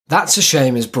That's a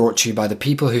Shame is brought to you by the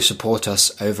people who support us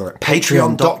over at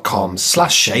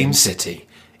patreon.com/shamecity.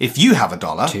 If you have $1,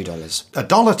 $2.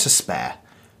 $1 to spare,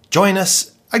 join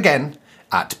us again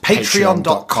at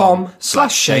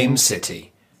patreon.com/shamecity.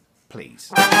 Please.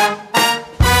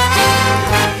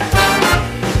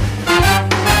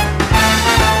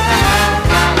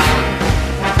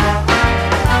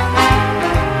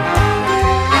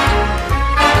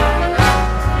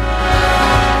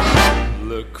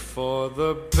 Look for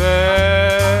the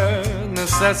bare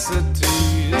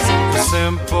necessities,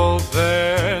 simple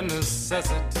bare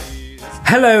necessities.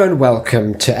 Hello and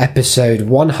welcome to episode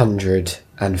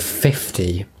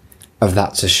 150 of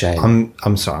That's a Shame.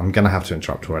 I'm sorry, I'm going to have to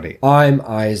interrupt already. I'm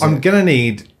Isaac. I'm going to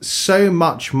need so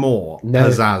much more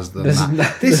pizzazz than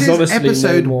that. This is honestly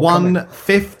episode no more coming.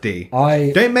 150.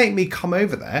 I- Don't make me come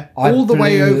over there, I all the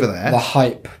way blew over there. the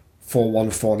hype for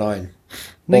 149.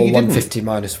 No, or you didn't. 150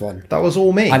 minus 1. That was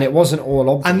all me. And it wasn't all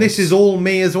obvious. And this is all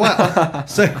me as well.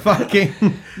 So fucking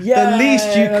Yeah, the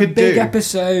least you could big do.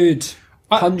 episode.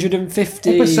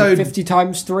 150. Episode- 50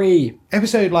 times 3.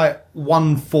 Episode like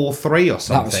 143 or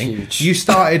something. was huge. You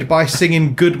started by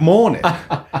singing Good Morning.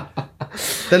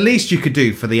 The least you could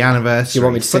do for the anniversary, You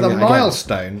want me to for sing the it again?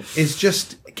 milestone, is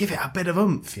just give it a bit of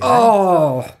oomph. You know?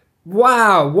 Oh,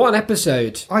 wow. One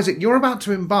episode. Isaac, you're about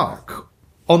to embark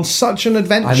on such an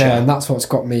adventure. I know, and that's what's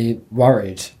got me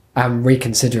worried. I'm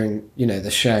reconsidering,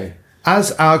 the show.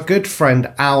 As our good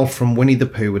friend Al from Winnie the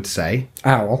Pooh would say,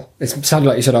 Al. It sounded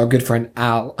like you said our good friend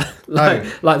Al.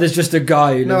 like there's just a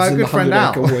guy who No, lives our in good the friend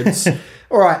 100 Acre Al. Woods.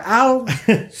 All right, Al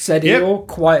said Yep. you're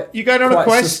quite, You going on a quite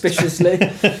quest?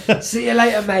 suspiciously. See you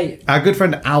later, mate. our good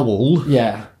friend Owl.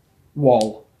 Yeah.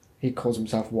 Wall. He calls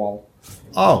himself Wall.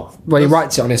 Oh, Well, he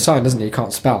writes it on his sign, doesn't he? He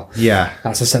can't spell. yeah.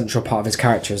 That's a central part of his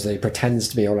character, is that he pretends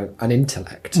to be all an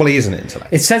intellect. Well, he is an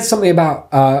intellect. It says something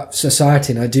about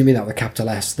society, and I do mean that with a capital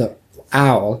S, that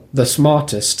Owl, the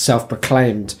smartest,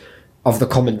 self-proclaimed of the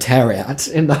commentariat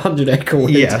in the 100 Acre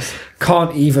Woods, Yes.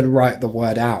 can't even write the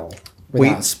word owl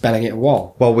without spelling it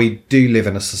wall. Well, we do live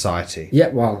in a society, Yeah,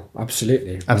 well,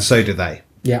 absolutely. and so do they.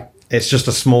 Yeah. It's just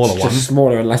a smaller one. Just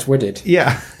smaller and less wooded.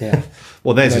 Yeah. Yeah.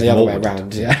 Well, there's No, is the other more way wooded.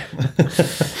 around, yeah.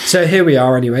 So here we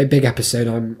are anyway, big episode,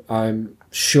 I'm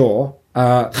sure.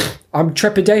 I'm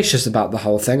trepidatious about the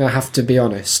whole thing, I have to be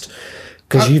honest.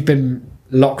 Because you've been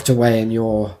locked away in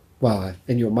your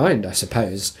mind, I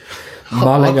suppose.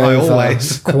 Mulling I over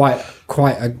always.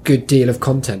 quite a good deal of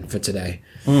content for today.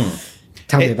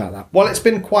 Tell me about that. Well, it's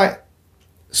been quite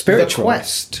Spiritual. the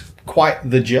quest, quite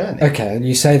the journey. Okay, and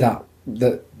you say that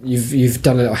you've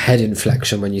done a little head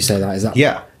inflection when you say that. Is that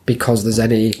Yeah. because there's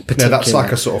any particular No, that's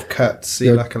like a sort of curtsy,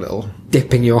 You're- like a little.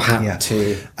 dipping your hat Yeah.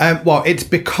 to? Well, it's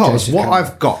because Joseph what Campbell.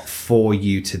 I've got for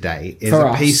you today is For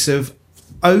a us. piece of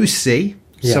OC,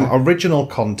 some Yeah. original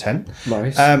content,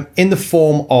 Nice. in the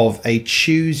form of a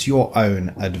choose your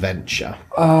own adventure.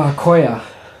 Ah, Koya.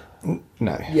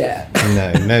 No. Yeah.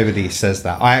 No, nobody says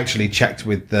that. I actually checked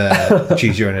with the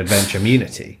Choose Your Own Adventure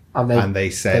community, And they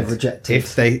said they've rejected.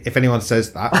 if anyone says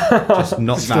that, just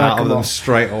knock that Strike out of them them off.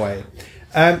 straight away.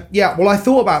 Yeah, well, I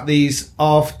thought about these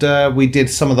after we did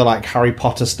some of the like Harry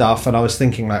Potter stuff, and I was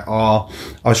thinking like, I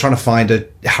was trying to find a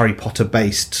Harry Potter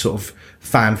based sort of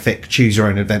fanfic Choose Your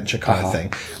Own Adventure kind of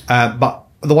thing, but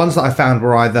the ones that I found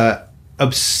were either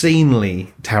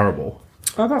obscenely terrible.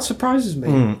 Oh, that surprises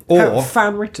me. or-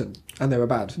 fan written, and they were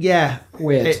bad. Yeah,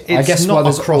 Weird. It's I guess not why a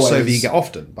there's crossover always- you get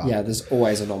often, but Yeah, there's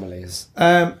always anomalies.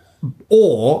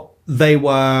 or they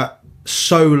were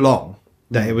so long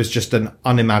that it was just an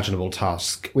unimaginable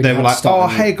task. We'd They have were to like, start "Oh,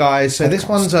 a new hey guys, so this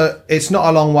podcast." it's not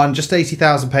a long one, just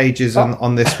 80,000 pages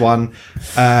on this one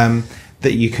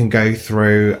that you can go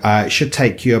through. It should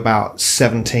take you about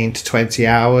 17 to 20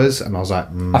 hours." And I was like,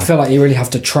 I feel like you really have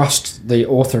to trust the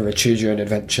author of a Choose Your Own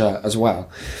Adventure as well,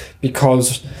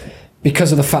 because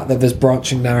of the fact that there's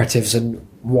branching narratives and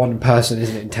one person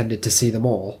isn't intended to see them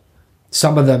all.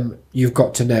 Some of them you've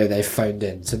got to know they've phoned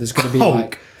in. So there's going to be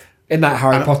like in that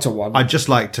Harry Potter one. I'd just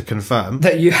like to confirm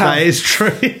That you have- that is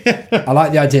true. I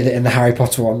like the idea that in the Harry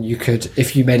Potter one, you could,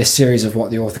 if you made a series of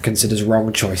what the author considers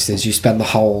wrong choices, you spend the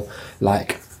whole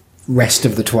like rest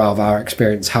of the 12-hour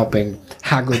experience helping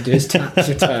Hagrid do his tax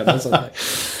return or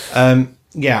something.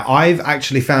 Yeah, I've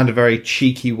actually found a very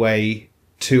cheeky way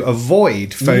to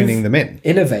avoid phoning them in.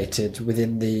 Innovated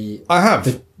within the I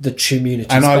have. the community,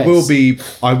 And I will be,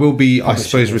 I Publishing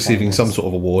suppose, receiving finance. some sort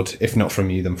of award, if not from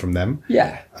you, then from them.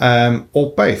 Yeah.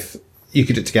 Or both. You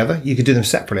could do it together. You could do them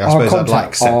separately. I I'll suppose I'd contact-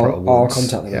 like separate I'll awards.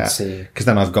 contact them and see. Because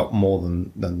then I've got more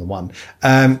than the one.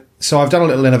 So I've done a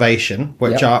little innovation,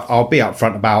 which Yep. I'll be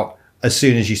upfront about. as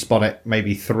soon as you spot it,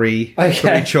 maybe three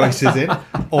choices in,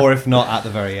 or if not, at the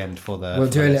very end for the. We'll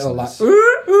do a little listeners. like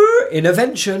ooh, ooh,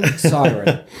 intervention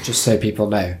siren, just so people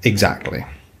know. Exactly.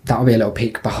 That'll be a little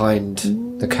peek behind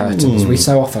the curtains. We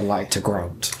so often like to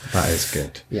grant. That is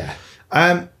good. Yeah.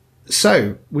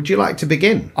 So, would you like to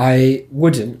begin? I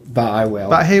wouldn't, but I will.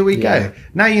 But here we Yeah. go.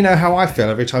 Now you know how I feel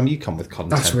every time you come with content.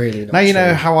 That's really not Now you know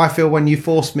true. how I feel when you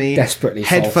force me Desperately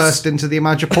head false. first into the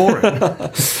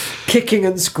Imagiporum. Kicking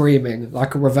and screaming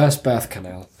like a reverse birth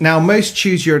canal. Now, most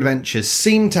Choose Your Adventures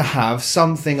seem to have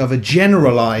something of a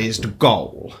generalised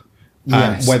goal.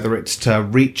 Yes. Whether it's to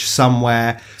reach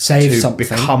somewhere, Save to something.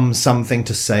 become something,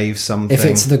 to save something. If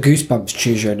it's the Goosebumps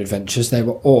Choose Your Own Adventures, they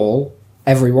were all,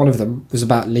 every one of them was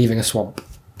about leaving a swamp.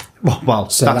 well,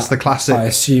 So that's the classic. I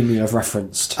assume you have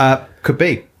referenced. Could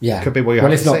be. Yeah. Could be what you well,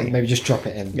 have if to not, see. maybe just drop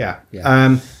it in. Yeah.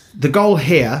 Yeah. The goal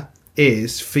here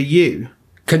is for you.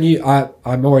 Can you? I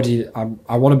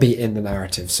want to be in the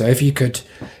narrative. So if you could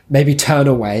maybe turn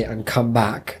away and come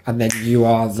back, and then you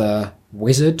are the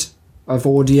wizard of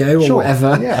audio or Sure,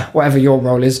 whatever, yeah. whatever your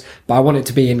role is. But I want it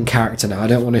to be in character now. I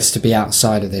don't want us to be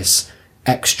outside of this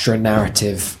extra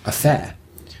narrative affair.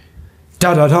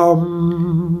 Da da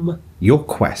dum. Your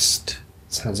quest,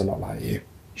 Sounds a lot like you.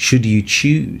 should you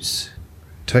choose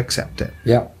to accept it.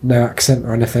 Yeah. No accent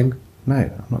or anything. No,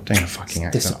 I'm not doing a fucking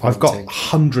accent. disappointing. I've got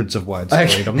hundreds of words to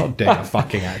Okay. read. I'm not doing a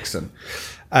fucking accent.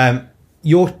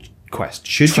 Your quest,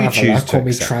 should Traveller. you choose to Call me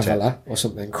accept Traveller or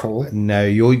something cool. it. No,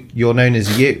 you're known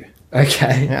as you.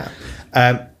 Okay.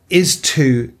 Yeah. Is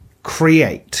to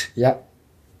create Yep.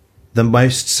 the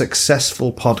most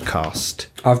successful podcast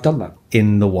I've done that.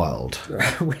 in the world.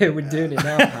 We're doing it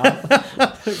now,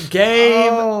 pal.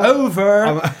 Game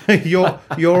over. You're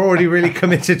already really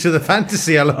committed to the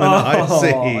fantasy element, I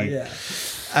see.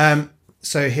 yeah.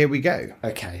 So here we go.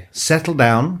 Okay. Settle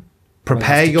down,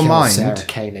 prepare Have to your kill mind, Sarah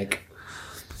Koenig.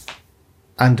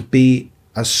 and be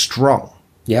as strong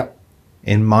Yep.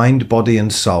 in mind, body,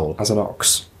 and soul. As an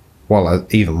ox. Well,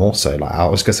 even more so. Like I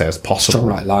was going to say, as possible. Strong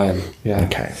like lion. Yeah.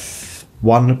 Okay.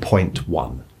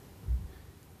 1.1.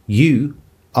 You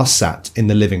are sat in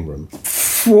the living room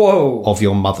Whoa. of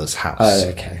your mother's house, Oh,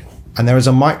 okay. and there is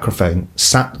a microphone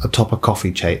sat atop a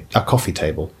coffee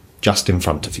table just in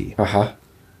front of you. Uh huh.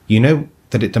 You know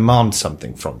that it demands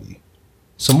something from you.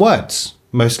 Some words,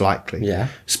 most likely. Yeah.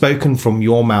 Spoken from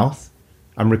your mouth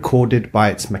and recorded by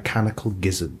its mechanical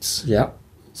gizzards. Yep.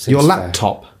 Your Seems fair.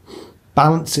 laptop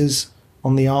balances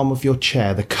on the arm of your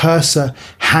chair, the cursor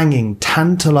hanging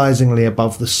tantalizingly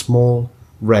above the small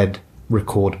red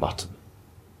record button.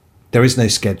 There is no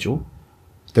schedule,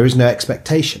 there is no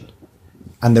expectation,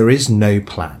 and there is no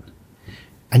plan.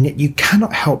 And yet you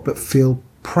cannot help but feel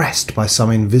pressed by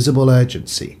some invisible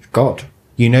urgency. God.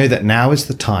 You know that now is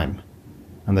the time,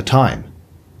 and the time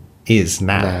is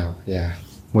now. Now. Yeah.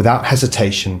 Without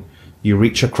hesitation, you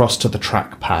reach across to the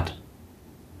trackpad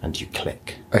and you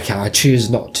click. Okay. I choose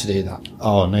not to do that.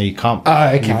 Oh, no, you can't. Oh,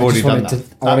 okay. You've I already just done wanted that.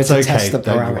 to, I wanted That's to okay, test the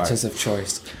don't you worry. parameters of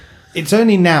choice. It's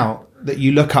only now that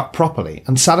you look up properly,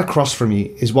 and sat across from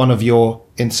you is one of your,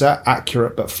 insert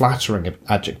accurate but flattering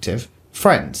adjective,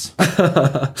 friends.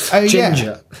 Oh,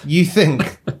 Ginger. yeah. You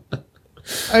think.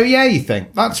 Oh, yeah, you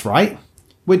think. That's right.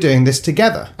 We're doing this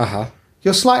together. Uh huh.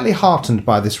 You're slightly heartened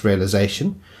by this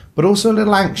realization, but also a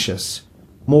little anxious.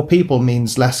 More people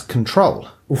means less control.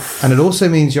 And it also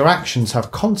means your actions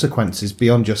have consequences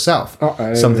beyond yourself.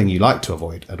 Uh-oh. Something you like to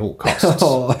avoid at all costs.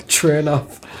 Oh, true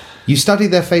enough. You study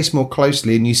their face more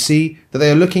closely and you see that they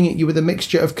are looking at you with a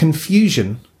mixture of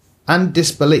confusion and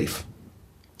disbelief.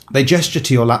 They gesture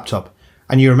to your laptop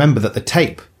and you remember that the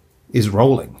tape is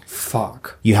rolling.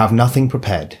 Fuck. You have nothing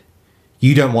prepared.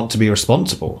 You don't want to be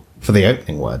responsible for the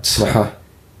opening words. Uh-huh.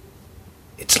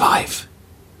 It's live,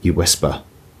 you whisper.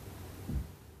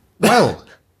 Well,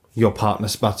 your partner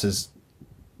sputters.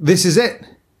 This is it.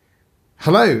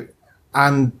 Hello,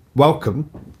 and welcome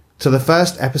to the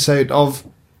first episode of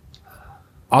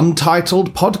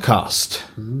Untitled Podcast.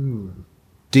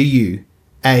 Do you,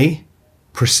 A,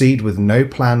 proceed with no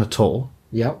plan at all,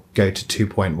 Yep. go to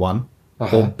 2.1,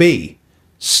 Uh-huh. or B,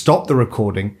 stop the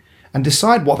recording and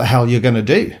decide what the hell you're going to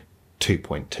do,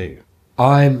 2.2?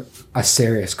 I'm a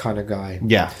serious kind of guy.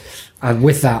 Yeah. And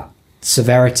with that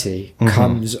severity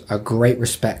comes a great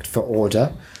respect for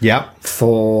order, Yep.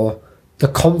 for the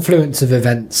confluence of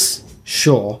events,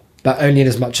 sure, but only in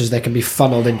as much as they can be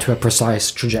funneled into a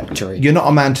precise trajectory. You're not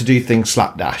a man to do things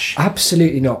slapdash.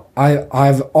 Absolutely not.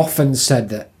 I've often said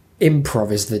that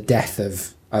improv is the death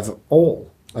of all.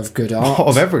 Of good art,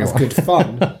 Of everyone. of good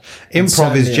fun. and Improv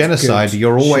certainly is of genocide, good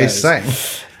you're always shows.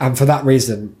 saying. And for that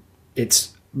reason, it's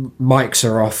mics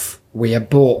are off. We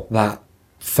abort that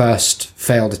first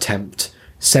failed attempt,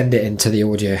 send it into the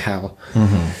audio hell,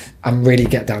 and really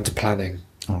get down to planning.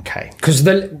 Okay. Because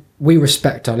we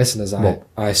respect our listeners, I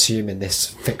assume, in this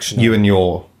fiction. You and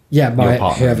your partner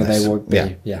whoever in this. they would be.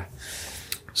 Yeah. Yeah.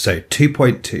 So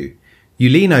 2.2, you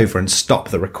lean over and stop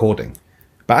the recording.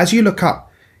 But as you look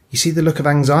up, you see the look of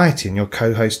anxiety in your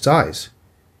co-host's eyes.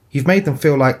 You've made them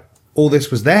feel like all this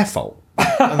was their fault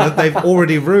and that they've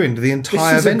already ruined the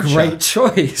entire This is venture. a great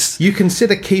choice. You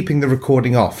consider keeping the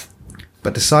recording off,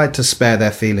 but decide to spare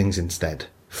their feelings instead,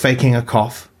 faking a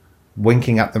cough,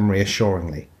 winking at them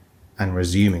reassuringly, and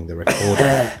resuming the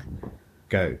recording.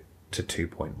 Go to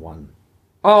 2.1.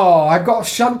 Oh, I got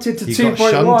shunted to You 2.1.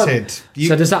 got shunted.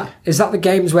 So is that the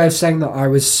game's way of saying that I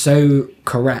was so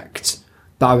correct,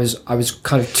 that I was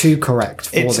kind of too correct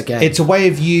for the game? It's a way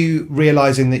of you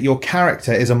realizing that your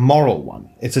character is a moral one.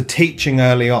 It's a teaching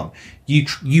early on.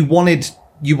 You wanted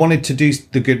to do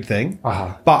the good thing,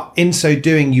 but in so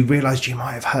doing, you realized you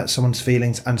might have hurt someone's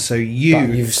feelings, and so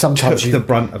you've took the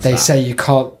brunt of that. They say you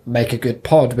can't make a good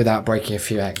pod without breaking a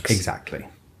few eggs. Exactly.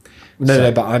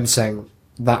 No, but I'm saying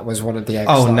that was one of the eggs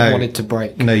I wanted to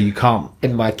break. No, you can't.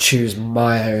 In my choose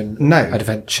my own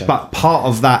adventure. But part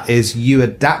of that is you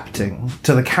adapting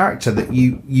to the character that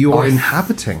you're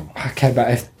inhabiting. Okay, but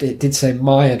if it did say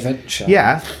my adventure.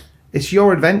 Yeah, it's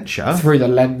your adventure. Through the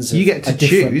lens of you get to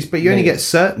choose, but you only get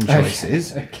certain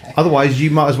choices. Okay. Otherwise, you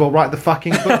might as well write the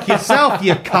fucking book yourself,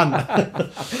 you cunt.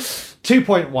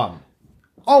 2.1.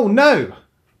 Oh no!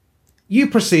 You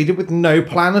proceeded with no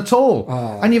plan at all.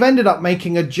 And you've ended up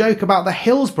making a joke about the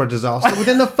Hillsborough disaster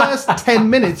within the first 10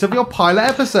 minutes of your pilot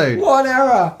episode. What an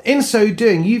error! In so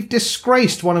doing, you've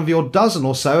disgraced one of your dozen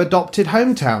or so adopted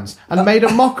hometowns and made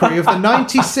a mockery of the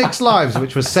 96 lives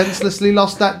which were senselessly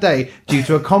lost that day due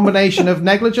to a combination of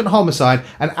negligent homicide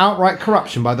and outright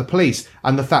corruption by the police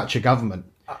and the Thatcher government.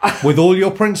 With all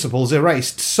your principles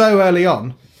erased so early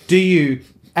on, do you,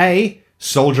 A,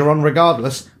 soldier on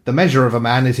regardless, the measure of a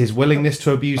man is his willingness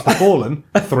to abuse the fallen,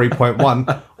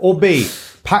 3.1, or B,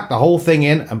 pack the whole thing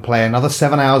in and play another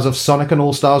 7 hours of Sonic and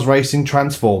All-Stars Racing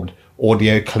Transformed?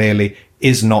 Audio clearly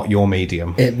is not your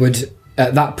medium. It would,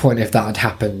 at that point, if that had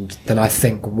happened, then I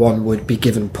think one would be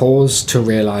given pause to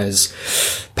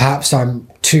realise perhaps I'm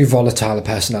too volatile a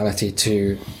personality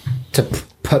to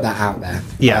put that out there.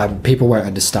 Yeah. People won't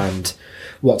understand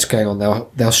what's going on.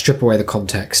 They'll strip away the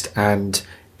context, and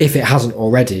if it hasn't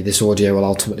already, this audio will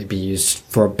ultimately be used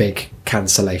for a big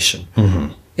cancellation.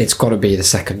 It's got to be the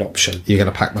second option. You're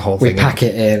going to pack the whole thing in. We pack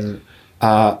it in.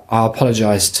 I'll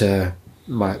apologise to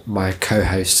my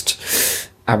co-host,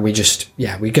 and we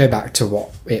go back to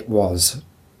what it was.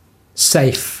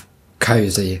 Safe,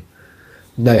 cosy,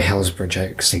 no Hillsborough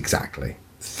jokes. Exactly.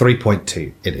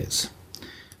 3.2 it is.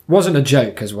 Wasn't a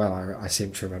joke as well, I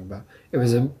seem to remember. It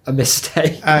was a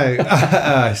mistake.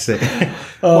 I see.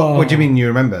 What do you mean you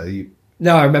remember?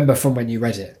 No, I remember from when you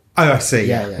read it. Oh, I see.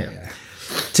 Yeah.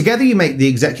 Together you make the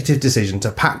executive decision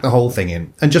to pack the whole thing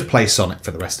in and just play Sonic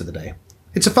for the rest of the day.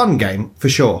 It's a fun game, for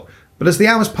sure, but as the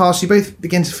hours pass you both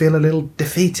begin to feel a little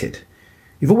defeated.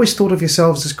 You've always thought of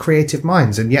yourselves as creative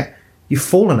minds, and yet you've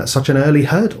fallen at such an early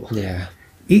hurdle. Yeah.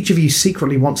 Each of you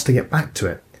secretly wants to get back to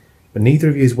it, but neither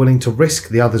of you is willing to risk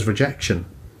the other's rejection.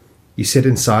 You sit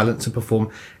in silence and perform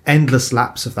endless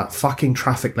laps of that fucking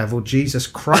traffic level. Jesus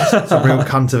Christ, it's a real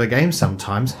cunt of a game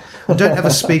sometimes. And don't ever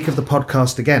speak of the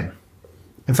podcast again.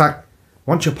 In fact,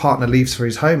 once your partner leaves for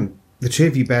his home, the two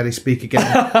of you barely speak again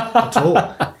at all.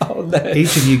 Oh, no.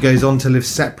 Each of you goes on to live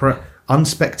separate,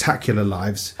 unspectacular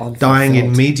lives, dying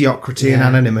in mediocrity and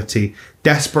anonymity,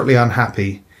 desperately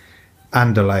unhappy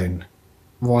and alone.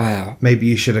 Wow. Maybe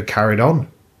you should have carried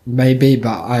on. Maybe,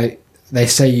 but they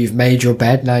say you've made your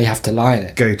bed, now you have to lie in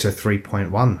it. Go to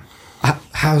 3.1.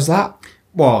 How's that?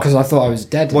 Well, because I thought I was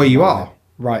dead. Well, you are.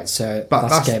 Right, so But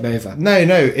that's game over. No,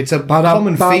 it's a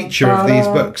common feature of these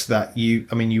books that you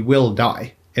will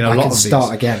die in a lot of these.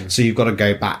 Start again. So you've got to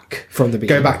go back. From the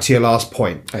beginning. Go back to your last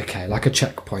point. Okay, like a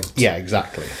checkpoint. Yeah,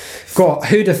 exactly. God,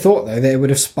 who'd have thought, though, that it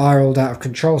would have spiralled out of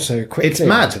control so quickly? It's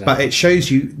mad, but it shows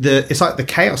you it's like the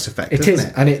chaos effect, isn't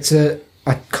it? And it's a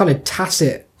kind of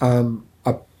tacit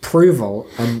approval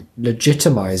and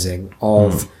legitimizing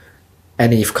of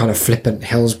any kind of flippant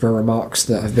Hillsborough remarks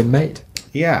that have been made.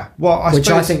 Yeah, well, I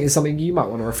think is something you might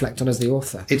want to reflect on as the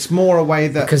author. It's more a way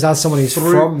that... Because as someone who's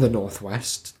from the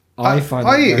Northwest, I find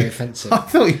that very offensive. I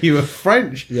thought you were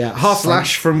French. Yeah, half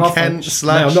French, from Kent, French.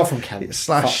 No, I'm not from Kent.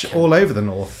 / all over the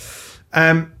North.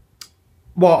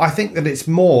 Well, I think that it's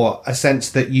more a sense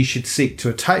that you should seek to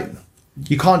atone.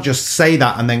 You can't just say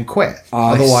that and then quit.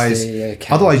 Otherwise,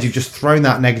 you've just thrown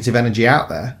that negative energy out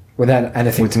there. Without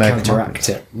anything to counteract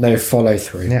it. No follow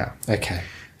through. Yeah. Okay.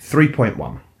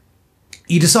 3.1.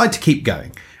 You decide to keep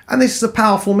going, and this is a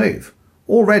powerful move.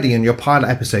 Already in your pilot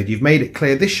episode, you've made it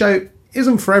clear this show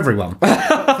isn't for everyone.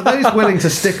 For those willing to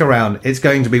stick around, it's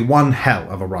going to be one hell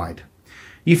of a ride.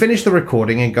 You finish the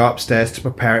recording and go upstairs to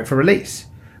prepare it for release.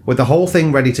 With the whole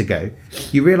thing ready to go,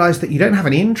 you realise that you don't have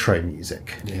any intro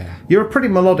music. Yeah. You're a pretty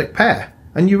melodic pair,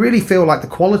 and you really feel like the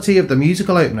quality of the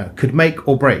musical opener could make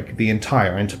or break the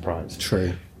entire enterprise.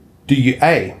 True. Do you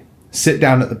A, sit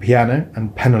down at the piano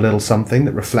and pen a little something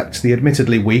that reflects the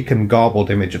admittedly weak and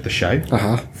garbled image of the show,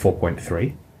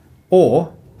 4.3,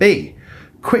 or B,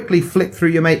 quickly flick through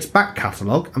your mate's back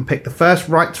catalogue and pick the first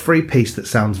rights-free piece that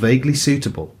sounds vaguely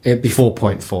suitable? It'd be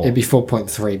 4.4. It'd be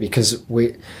 4.3 because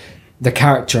the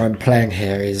character I'm playing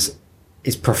here is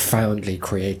profoundly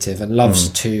creative and loves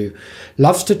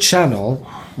to channel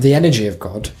the energy of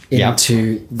God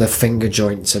into the finger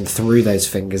joints and through those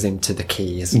fingers into the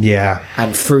keys. Yeah.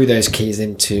 And through those keys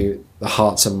into the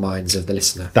hearts and minds of the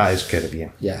listener. That is good of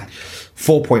you. Yeah.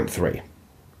 4.3.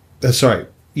 Sorry.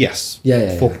 Yes.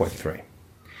 Yeah. 4.3.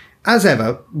 As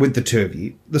ever, with the two of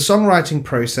you, the songwriting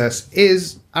process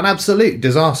is an absolute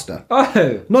disaster.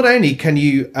 Oh. Not only can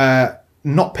you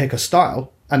not pick a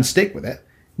style and stick with it,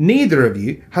 neither of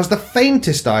you has the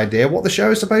faintest idea what the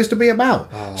show is supposed to be about.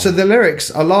 Oh. So the lyrics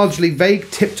are largely vague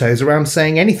tiptoes around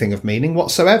saying anything of meaning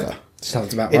whatsoever.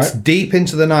 Sounds about It's right. deep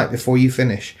into the night before you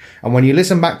finish, and when you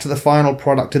listen back to the final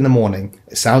product in the morning,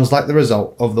 it sounds like the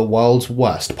result of the world's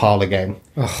worst parlour game.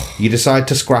 You decide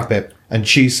to scrap it and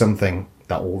choose something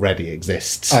that already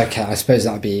exists. Okay, I suppose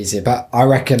that would be easier, but I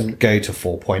reckon Go to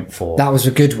 4.4. that was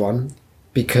a good one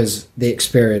because the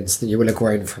experience that you will have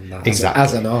grown from that Exactly.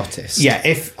 as an artist. Yeah,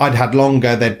 if I'd had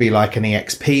longer, there'd be like an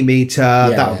EXP meter.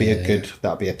 That would be that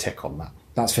would be a tick on that.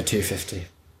 That's for 250.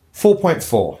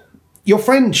 4.4. Your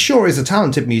friend sure is a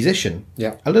talented musician.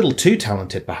 Yeah. A little too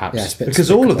talented, perhaps. Yeah, it's a bit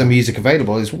because all of the despicable. music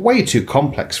available is way too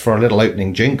complex for a little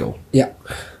opening jingle. Yeah.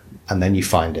 And then you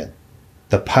find it.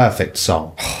 The perfect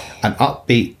song. An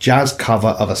upbeat jazz cover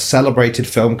of a celebrated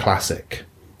film classic.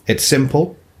 It's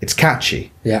simple, it's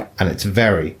catchy, Yeah. and it's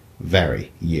very,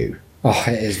 very you. Oh,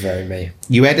 it is very me.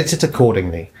 You edit it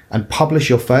accordingly and publish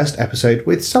your first episode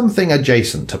with something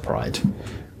adjacent to Pride.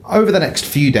 Over the next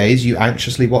few days, you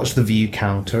anxiously watch the view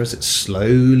counter as it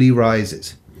slowly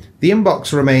rises. The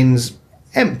inbox remains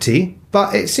empty,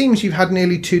 but it seems you've had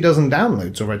nearly 24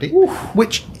 downloads already,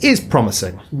 which is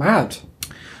promising. Mad.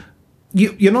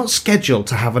 You're not scheduled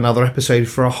to have another episode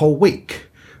for a whole week,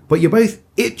 but you're both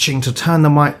itching to turn the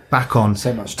mic back on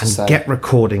So much to and say. get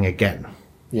recording again.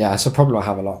 Yeah, it's a problem I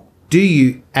have a lot. Do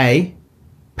you, A,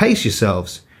 pace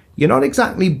yourselves? You're not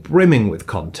exactly brimming with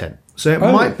content, so it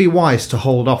might be wise to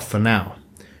hold off for now.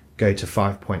 Go to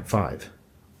 5.5.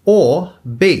 Or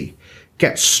B,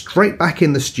 get straight back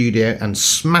in the studio and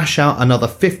smash out another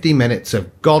 50 minutes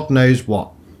of God knows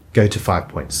what. Go to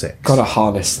 5.6. Got to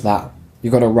harness that. You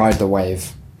got to ride the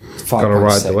wave. 5.6. Got to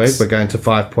ride the wave. We're going to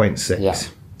 5.6. Yeah.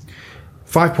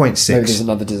 5.6. Maybe there's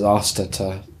another disaster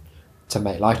to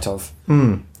make light of.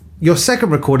 Your second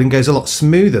recording goes a lot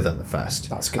smoother than the first.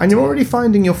 That's good And to you're know. already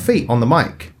finding your feet on the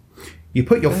mic. You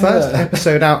put your first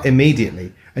episode out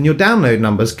immediately, and your download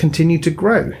numbers continue to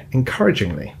grow,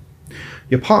 encouragingly.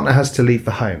 Your partner has to leave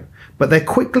for home, but they're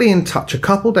quickly in touch a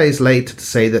couple days later to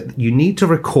say that you need to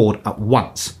record at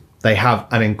once. They have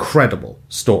an incredible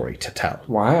story to tell.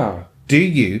 Wow. Do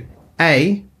you,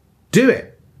 A, do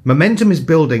it? Momentum is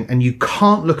building and you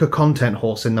can't look a content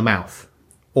horse in the mouth.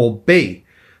 Or B,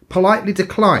 politely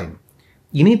decline.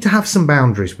 You need to have some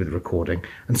boundaries with recording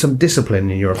and some discipline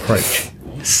in your approach.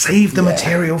 Save the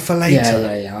material for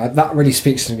later. Yeah. That really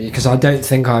speaks to me because I don't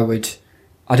think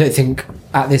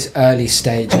at this early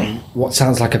stage in what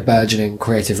sounds like a burgeoning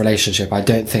creative relationship, I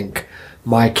don't think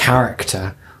my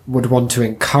character would want to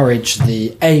encourage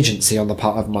the agency on the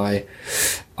part of my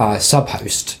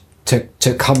sub-host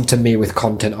to come to me with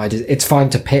content ideas. It's fine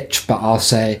to pitch, but I'll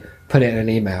say, put it in an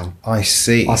email. I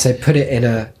see. I'll say, put it in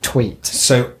a tweet.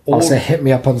 So I'll say, hit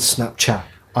me up on Snapchat.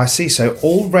 I see. So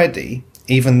already,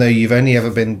 even though you've only ever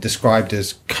been described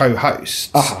as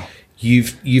co-hosts,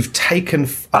 you've taken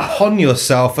upon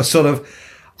yourself a sort of,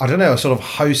 I don't know, a sort of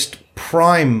host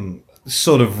prime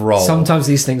sort of role. Sometimes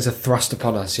these things are thrust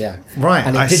upon us, yeah. Right,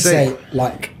 And it I did see. say,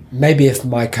 like, maybe if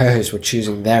my co-hosts were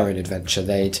choosing their own adventure,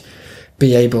 they'd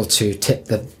be able to tip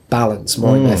the balance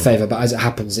more in their favour. But as it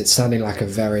happens, it's sounding like a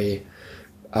very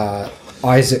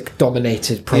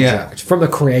Isaac-dominated project from a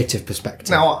creative perspective.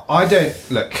 Now, I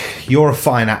don't... Look, you're a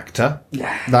fine actor.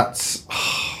 Yeah. That's...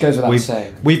 Goes without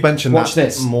saying. We've mentioned Watch that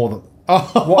this. more than...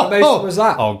 What emotion was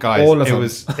that? Oh, guys, All of it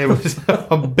them. was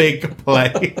a big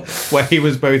play where he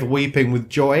was both weeping with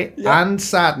joy and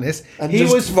sadness. And he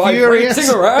just was vibrating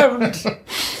furious. around.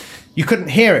 You couldn't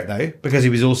hear it though because he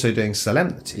was also doing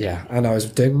Solemnity. Yeah, and I was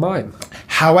doing mine.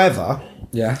 However,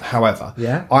 Yeah.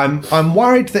 Yeah. I'm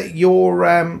worried that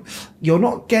you're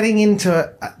not getting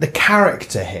into the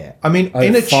character here. I mean,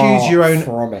 in a far choose your own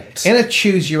from it. in a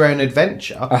choose your own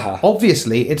adventure,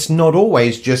 obviously it's not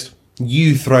always just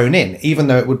you thrown in, even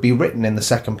though it would be written in the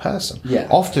second person. Yeah.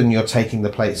 Often you're taking the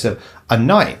place of a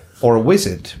knight or a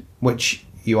wizard, which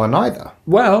you are neither.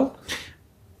 Well,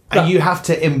 And you have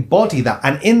to embody that.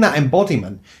 And in that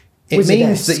embodiment, it means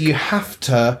Wizardesque. that you have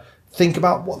to think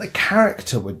about what the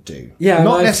character would do. Yeah,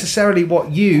 Not and necessarily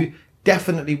what you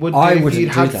definitely would do I if wouldn't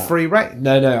you'd do had that. free reign.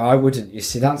 No, I wouldn't. You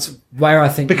see, that's where I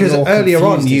think Because you're earlier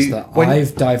on, confused, is that when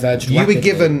I've diverged. you were rapidly.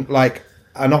 given like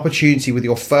an opportunity with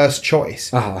your first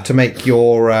choice Uh-huh. to make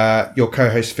your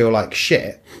co-host feel like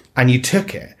shit, and you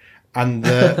took it. And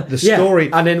the Yeah, story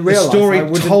and in real the story life,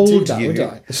 I wouldn't told do that, you would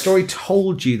I? the story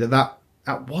told you that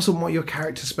wasn't what your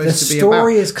character's supposed The to be about.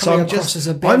 story is coming I'm across as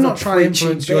a bit I'm of not a trying to preachy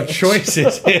influence your bitch.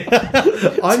 choices here.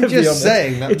 I'm To be just honest.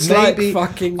 saying that It's like maybe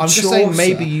fucking I'm just saying Chaucer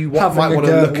maybe you having might a want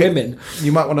to go at look women. at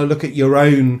you might want to look at your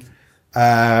own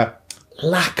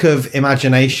lack of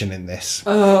imagination in this.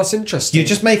 Oh, that's interesting. You're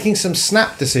just making some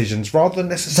snap decisions rather than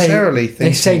necessarily thinking.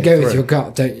 They say it go with through. your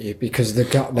gut, don't you? Because the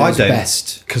gut I knows don't,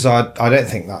 best. because I don't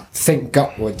think that. Think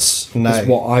gutwards No. is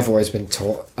what I've always been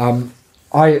taught.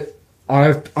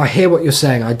 I hear what you're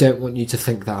saying. I don't want you to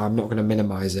think that. I'm not going to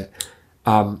minimise it.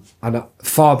 And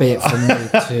far be it from me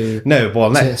to No, well,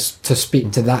 no. to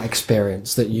speak to that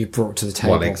experience that you brought to the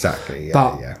table. Well, exactly. Yeah,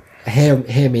 but yeah.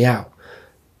 hear me out.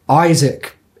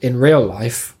 Isaac in real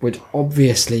life would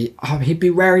obviously he'd be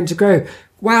raring to go.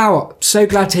 Wow, so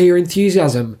glad to hear your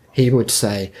enthusiasm. He would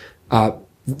say,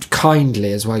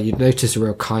 kindly as well. You'd notice a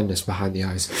real kindness behind the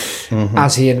eyes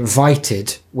as he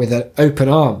invited with an open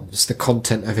arms the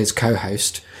content of his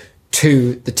co-host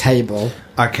to the table.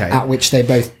 Okay. At which they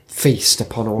both feast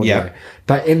upon audio. Yeah.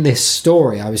 But in this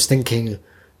story, I was thinking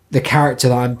the character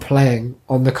that I'm playing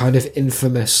on the kind of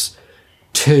infamous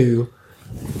two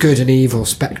good and evil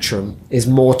spectrum is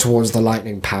more towards the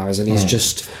lightning powers, and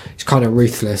he's kind of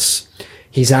ruthless.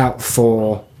 He's out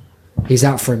for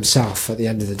himself at the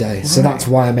end of the day. So that's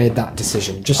why I made that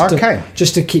decision. Just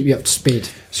to keep you up to speed.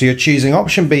 So you're choosing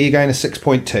option B. You're going to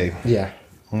 6.2. Yeah.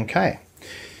 Okay.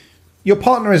 Your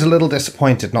partner is a little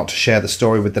disappointed not to share the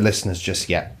story with the listeners just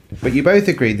yet, but you both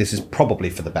agree this is probably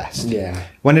for the best. Yeah.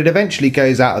 When it eventually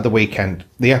goes out of the weekend,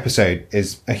 the episode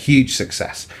is a huge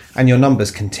success, and your numbers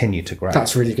continue to grow.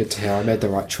 That's really good to hear. I made the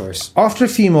right choice. After a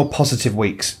few more positive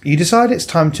weeks, you decide it's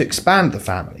time to expand the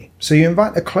family, so you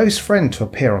invite a close friend to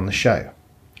appear on the show.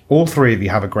 All three of you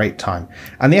have a great time,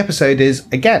 and the episode is,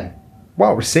 again,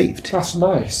 well received. That's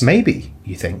nice. Maybe,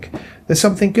 you think, there's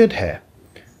something good here.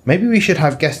 Maybe we should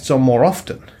have guests on more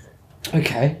often.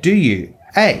 Okay. Do you,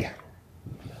 A,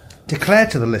 declare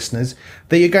to the listeners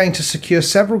that you're going to secure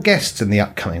several guests in the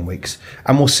upcoming weeks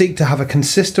and will seek to have a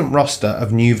consistent roster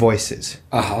of new voices?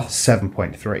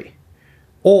 7.3.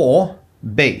 Or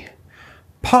B,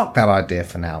 park that idea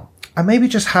for now and maybe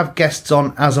just have guests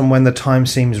on as and when the time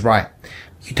seems right.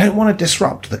 You don't want to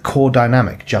disrupt the core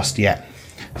dynamic just yet.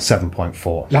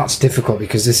 7.4. That's difficult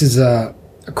because this is a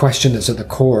question that's at the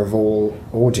core of all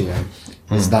audio.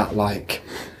 Is that like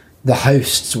the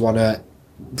hosts want to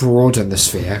broaden the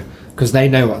sphere because they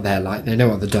know what they're like, they know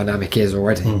what the dynamic is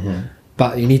already,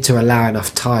 but you need to allow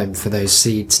enough time for those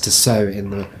seeds to sow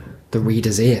in the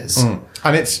reader's ears.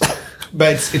 And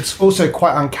it's also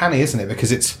quite uncanny, isn't it?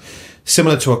 Because it's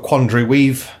similar to a quandary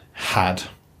we've had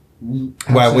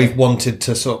where we've wanted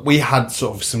to we had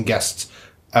sort of some guests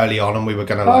early on and we were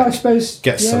going to I suppose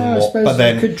get some I more, suppose but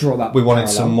then you could draw that we wanted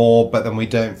parallel. some more, but then we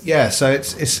don't. Yeah, so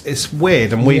it's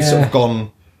weird, and we've sort of Yeah.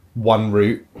 gone one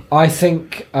route. I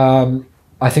think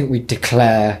we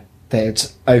declare that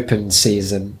it's open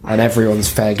season and everyone's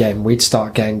fair game. We'd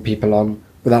start getting people on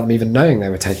without them even knowing they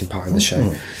were taking part in the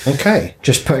show. Okay,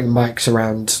 Just putting mics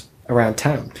around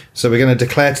town. so we're going to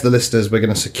declare to the listeners we're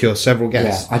going to secure several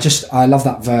guests. Yeah, I love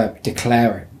that verb,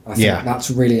 declaring. I think Yeah.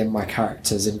 that's really in my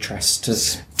character's interest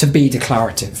to be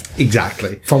declarative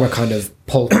Exactly. from a kind of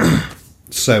pulpit.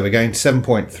 So we're going to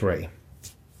 7.3.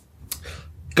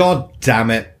 God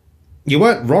damn it. You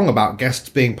weren't wrong about guests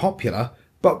being popular,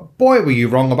 But boy, were you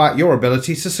wrong about your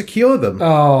ability to secure them.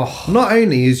 Oh, Not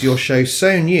only is your show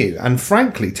so new and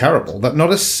frankly terrible that not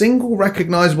a single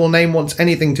recognisable name wants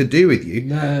anything to do with you,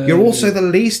 No. you're also the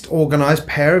least organised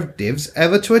pair of divs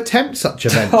ever to attempt such a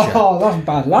venture. oh, that's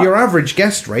bad luck. Your average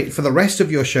guest rate for the rest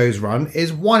of your show's run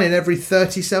is 1 in every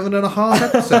 37 and a half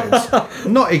episodes.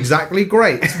 Not exactly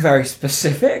great. Very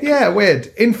specific. Yeah,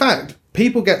 weird. In fact,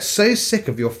 people get so sick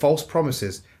of your false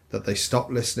promises that they stop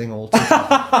listening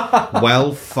altogether.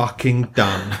 Well fucking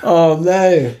done. Oh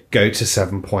no. Go to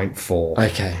 7.4.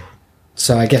 Okay,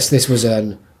 so I guess this was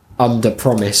an under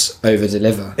promise, over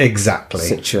deliver Exactly.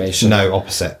 situation. No,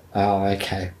 opposite. Oh,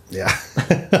 okay. Yeah.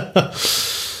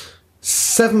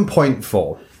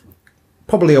 7.4.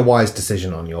 Probably a wise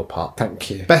decision on your part. Thank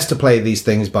you. Best to play these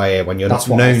things by ear when you're That's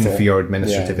not what I known thought. for your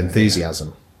administrative Yeah, yeah,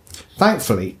 enthusiasm.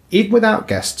 Thankfully, even without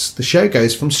guests, the show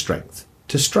goes from strength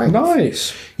to strength.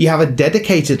 Nice. You have a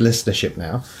dedicated listenership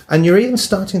now, and you're even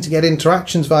starting to get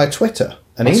interactions via Twitter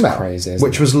and That's email, crazy, isn't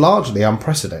which was largely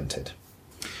unprecedented.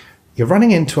 You're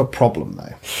running into a problem,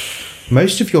 though.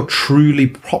 Most of your truly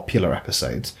popular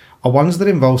episodes are ones that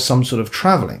involve some sort of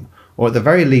travelling, or at the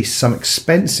very least some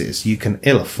expenses you can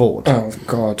ill afford. Oh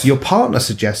God. Your partner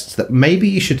suggests that maybe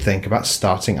you should think about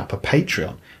starting up a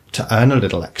Patreon to earn a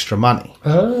little extra money.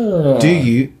 Oh. Do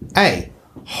you, A,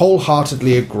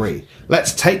 wholeheartedly agree,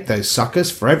 let's take those suckers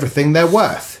for everything they're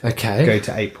worth, Okay. go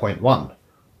to 8.1,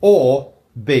 or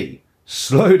B,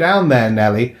 slow down there,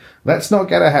 Nelly, let's not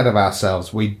get ahead of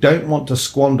ourselves, we don't want to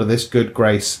squander this good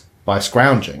grace by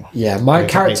scrounging. Yeah, my Go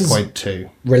to character's 8.2.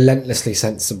 relentlessly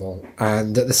sensible,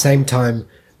 and at the same time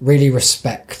really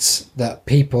respects that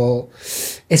people.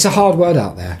 It's a hard word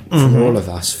out there for all of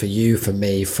us, for you, for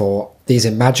me, for these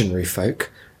imaginary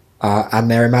folk, and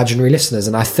their imaginary listeners.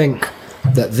 And I think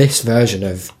that this version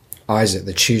of Isaac,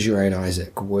 the Choose Your Own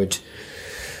Isaac, would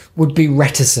be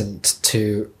reticent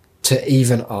to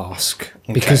even ask,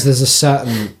 because there's a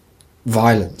certain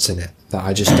violence in it that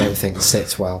I just don't think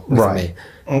sits well with Right. me.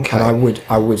 Okay. And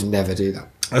I would never do that.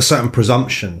 A certain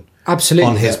presumption Absolutely.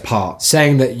 on his that- part.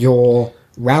 Saying that you're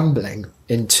rambling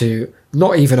into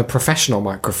not even a professional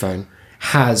microphone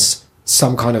has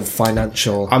some kind of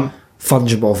financial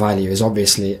fungible value is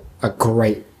obviously a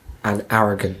great and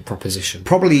arrogant proposition.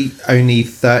 Probably only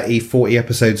 30, 40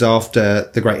 episodes after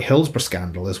the Great Hillsborough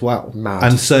scandal as well. Mad.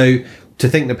 And so to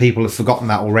think that people have forgotten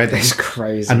that already It's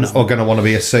crazy. and isn't are it? going to want to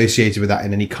be associated with that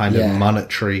in any kind Yeah. of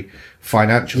monetary,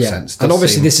 financial sense. And does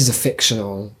obviously seem- this is a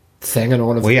fictional thing, and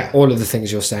all of yeah. all of the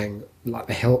things you're saying, like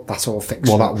the hill, that's all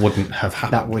fictional. Well, that wouldn't have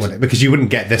happened, That would wouldn't. it? Because you wouldn't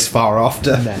get this far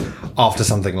after No. after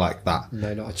something like that.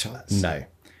 No, not a chance. No.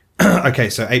 Okay,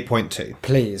 so 8.2.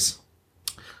 Please.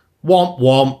 Womp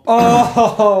womp.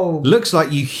 Oh, Looks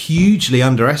like you hugely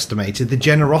underestimated the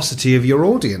generosity of your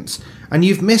audience, and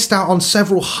you've missed out on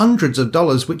several hundreds of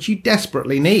dollars which you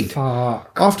desperately need.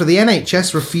 fuck. After the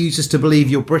NHS refuses to believe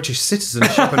your British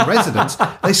citizenship and residence,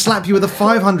 they slap you with a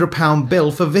 £500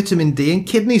 bill for vitamin D and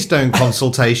kidney stone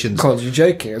consultations. God, you're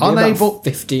joking. It'd be Unable- about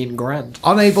 15 grand.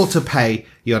 Unable to pay,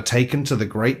 you're taken to the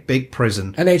great big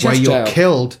prison, NHS where you're jail.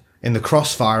 killed in the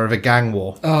crossfire of a gang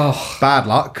war. Oh, Bad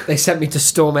luck. they sent me to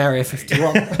Storm Area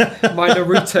 51. My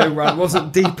Naruto run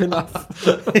wasn't deep enough.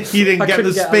 You didn't I get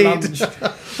the couldn't get a speed. lunge.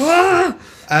 Ah!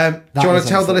 Do you want is to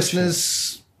tell the unfortunate.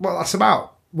 listeners what that's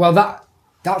about? Well,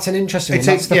 that's an interesting It's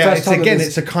one. That's the yeah, first it's time that again,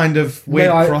 there's- it's a kind of weird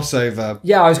I- crossover.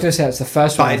 Yeah, I was going to say it's the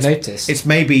first one But I've noticed. it's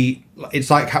maybe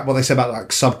it's like what they say about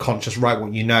like subconscious, write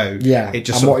what you know. yeah, it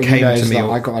just and sort of what you came know to is me. that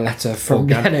I got a letter from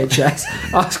the organic. NHS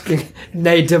asking,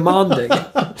 nay, demanding.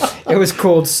 It was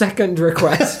called Second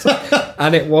Request,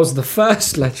 and it was the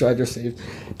first letter I'd received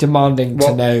demanding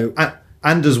to know.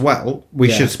 And as well, we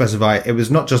Yeah. should specify it was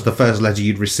not just the first letter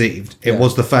you'd received; it Yeah.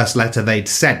 was the first letter they'd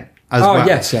sent as Oh, well.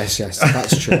 yes,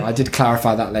 that's true. I did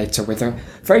clarify that later with a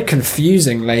very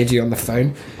confusing lady on the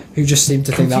phone who just seemed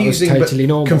to think that was totally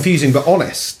normal. Confusing but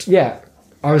honest. Yeah.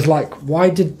 I was like, why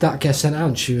did that get sent out?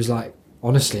 And she was like,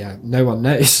 honestly, no one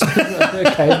knows.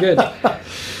 Okay, good.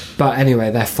 But anyway,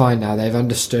 they're fine now. They've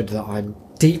understood that I'm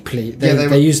deeply...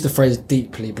 They used the phrase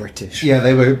deeply British. Yeah,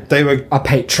 they were A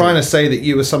patriot. trying to say that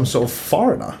you were some sort of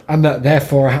foreigner. And that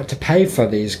therefore I had to pay for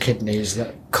these kidneys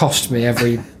that cost me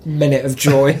every minute of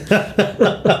joy.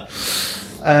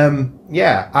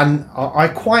 Yeah, and I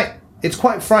quite it's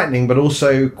quite frightening, but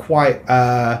also quite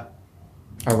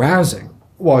Arousing.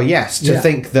 well, yes, to Yeah.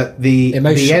 think that the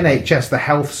Emotionally. NHS, the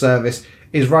health service,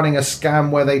 is running a scam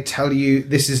where they tell you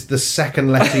this is the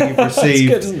second letter you've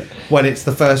received good, isn't it? when it's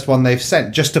the first one they've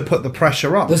sent, just to put the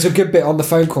pressure on. There's a good bit on the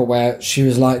phone call where she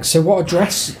was like, so what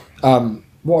address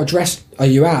what address are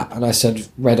you at? And I said,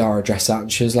 read our address out.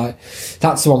 And she was like,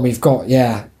 that's the one we've got,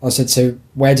 yeah. I said, so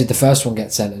where did the first one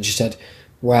get sent? And she said,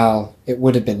 well, it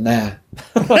would have been there.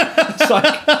 It's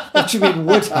like, what do you mean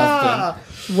would have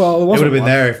been? Well, It would have been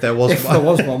there if there was if one. there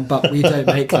was one, but we don't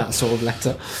make that sort of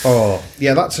letter. Oh,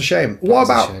 yeah, that's a shame. What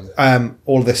That's a about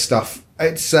all this stuff?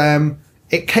 It's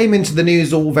it came into the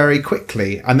news all very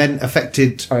quickly and then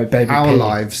affected Baby our P.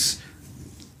 lives.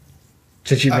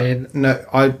 Did you mean? No,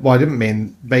 I didn't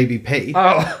mean Baby P.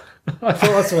 Oh, I thought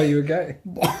that's where you were going.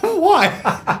 Why?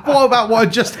 What about what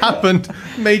had just happened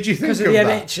made you think Because of of the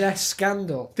that? NHS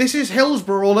scandal. This is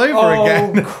Hillsborough all over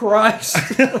again. Oh, Christ.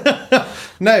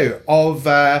 No, of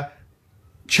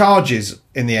charges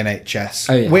in the NHS.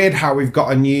 Oh, yeah. Weird how we've got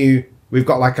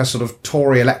like a sort of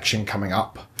Tory election coming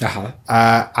up. Uh-huh.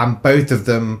 And both of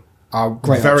them are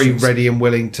Great very options. ready and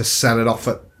willing to sell it off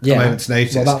at Yeah. a moment's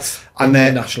notice. Well, that's in and their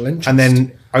then national interest. And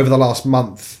then over the last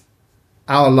month,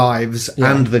 our lives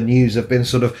Yeah. and the news have been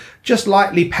sort of just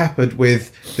lightly peppered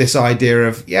with this idea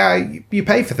of, you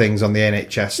pay for things on the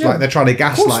NHS. Yeah. Like they're trying to Of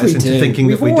course gaslight us we into do. thinking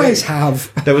We've that we always do.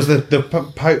 have. There was the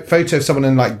photo of someone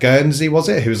in like Guernsey, was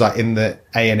it? Who was like in the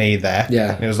A&E there.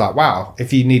 Yeah. And it was like, wow,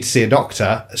 if you need to see a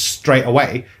doctor straight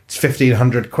away, it's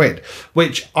 1,500 quid,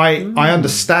 which I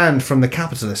understand from the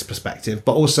capitalist perspective,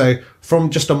 but also from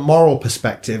just a moral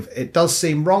perspective, it does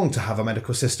seem wrong to have a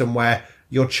medical system where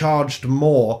you're charged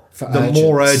more the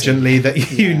more urgency. urgently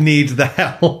that you need the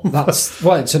help.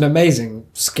 It's an amazing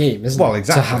scheme, isn't Well, it?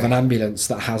 exactly. To have an ambulance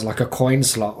that has like a coin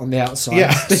slot on the outside.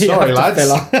 Yeah, that you sorry, have to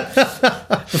lads. fill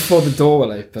up before the door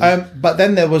will open. But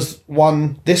then there was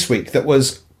one this week that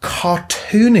was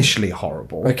cartoonishly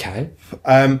horrible. Okay.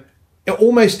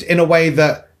 Almost in a way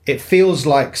that it feels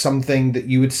like something that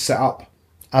you would set up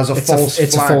as a false flag.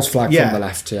 It's a false flag Yeah. from the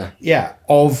left, yeah. Yeah,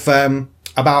 of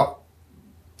about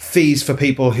fees for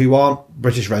people who aren't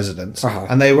British residents, Uh-huh.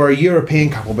 and they were a European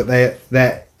couple, but their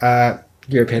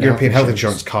European Health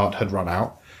Insurance card had run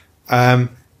out,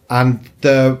 and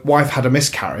the wife had a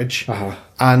miscarriage, Uh-huh.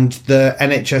 and the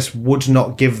NHS would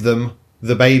not give them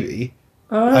the baby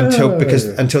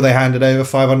until they handed over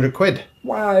 500 quid,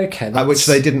 Wow, okay. which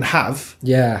they didn't have.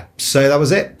 Yeah. So that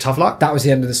was it. Tough luck. That was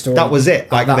the end of the story. That was it.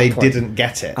 at Like that they point. didn't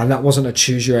get it. And that wasn't a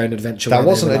choose your own adventure. That where they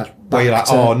wasn't were a where you're back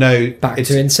like, to- oh no, back it's,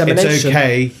 to insemination. It's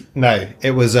okay. No,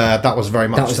 it was that was very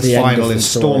much That was the the end final of the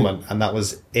story. instalment, and that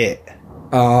was it.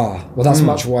 Ah, well, that's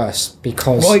much worse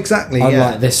because, Well, exactly, unlike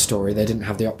yeah. this story, they didn't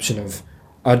have the option of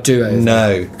a do-over.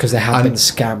 No. because they had And- been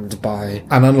scammed by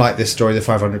And unlike this story, the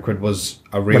 500 quid was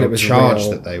a real it was charge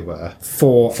real that they were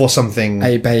for something.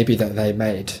 a baby that they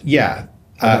made. Yeah,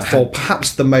 that for had-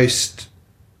 perhaps the most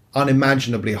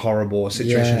unimaginably horrible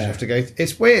situations Yeah. you have to go through.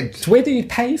 It's weird. It's weird that you'd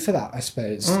pay for that. I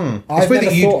suppose. It's I've weird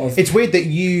never that thought of. it's weird that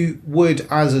you would,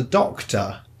 as a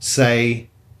doctor, say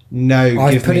no.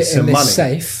 I've Give put me it some in this money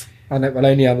safe, and it will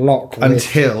only unlock with,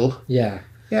 until. yeah.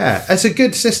 Yeah, it's a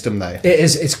good system though. It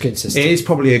is. It's a good system. It is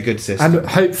probably a good system. And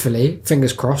hopefully,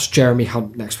 fingers crossed, Jeremy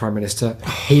Hunt, next Prime Minister,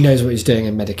 he knows what he's doing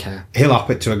in Medicare. He'll up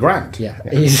it to £1,000. Yeah,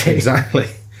 easy. exactly.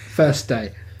 First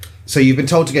day. So you've been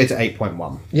told to go to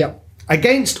 8.1. Yep.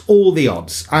 Against all the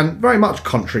odds, and very much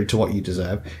contrary to what you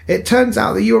deserve, it turns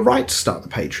out that you were right to start the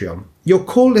Patreon. Your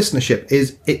core listenership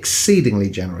is exceedingly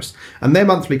generous, and their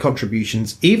monthly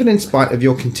contributions, even in spite of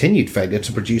your continued failure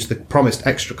to produce the promised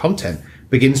extra content,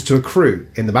 begins to accrue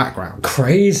in the background.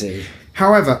 Crazy.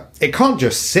 However, it can't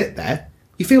just sit there.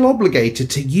 You feel obligated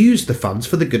to use the funds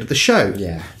for the good of the show.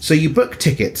 Yeah. So you book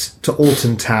tickets to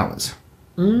Alton Towers.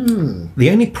 The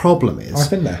only problem is I've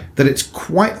been there. that it's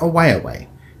quite a way away,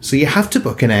 so you have to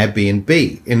book an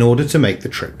Airbnb in order to make the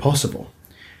trip possible.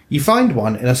 You find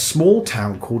one in a small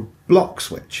town called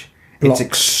Bloxwich. Blocks. It's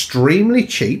extremely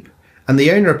cheap, and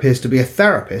the owner appears to be a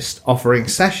therapist offering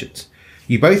sessions.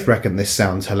 You both reckon this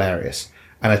sounds hilarious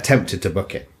and are tempted to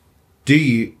book it. Do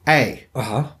you A.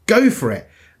 Go for it.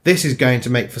 This is going to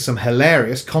make for some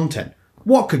hilarious content.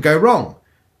 What could go wrong?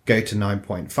 Go to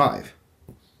 9.5.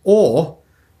 Or,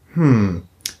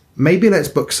 maybe let's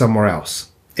book somewhere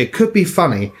else. It could be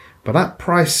funny, but that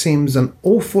price seems an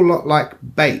awful lot like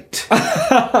bait.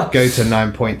 Go to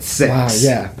 9.6. Wow,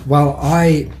 yeah. Well,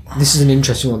 this is an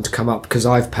interesting one to come up because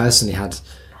I've personally had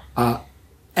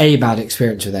a bad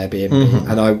experience with Airbnb,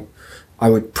 and I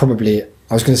would probably,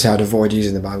 I was going to say I'd avoid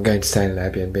using them, but I'm going to stay in an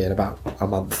Airbnb in about a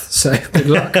month. So good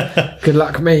luck, good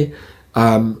luck me.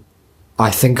 I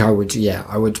think I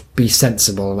would be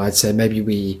sensible, and I'd say maybe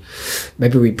we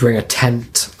bring a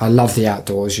tent. I love the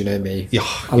outdoors, you know me. Yeah,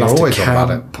 I you're love always to on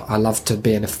about camp. I love to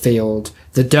be in a field.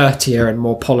 The dirtier and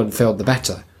more pollen filled, the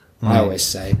better. I always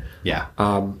say. Yeah.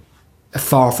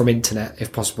 far from internet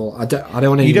if possible. I don't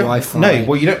want any You don't. Wi-Fi. No,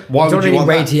 well, you don't. Why don't would you need want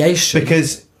that? radiation.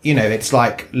 Because it's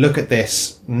like, look at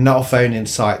this, not a phone in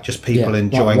sight, just people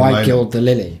enjoying why the moment. gild the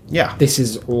lily? Yeah. This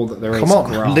is all that there is. Come on,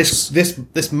 Grass.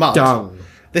 this mud, Dung.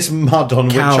 this mud on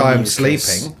Cow which I am mucus.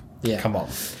 sleeping. Yeah. Come on,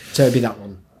 So it'd be that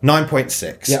one.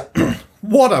 9.6. Yeah.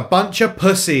 What a bunch of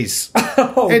pussies!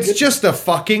 It's just a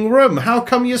fucking room. How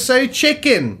come you're so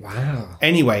chicken? Wow.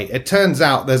 Anyway, it turns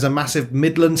out there's a massive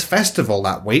Midlands festival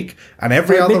that week, and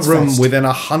every other room Midsfest. within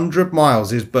 100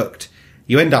 miles is booked.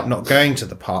 You end up not going to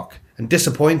the park and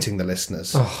disappointing the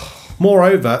listeners.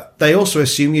 Moreover, they also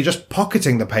assume you're just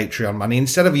pocketing the Patreon money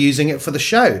instead of using it for the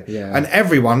show. Yeah. And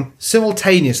everyone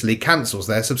simultaneously cancels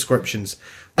their subscriptions.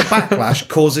 The backlash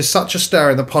causes such a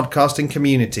stir in the podcasting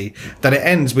community that it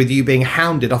ends with you being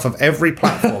hounded off of every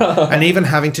platform and even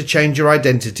having to change your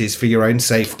identities for your own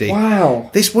safety.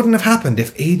 Wow. This wouldn't have happened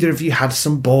if either of you had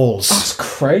some balls. That's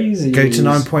crazy. Go to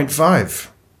 9.5.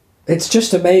 It's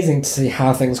just amazing to see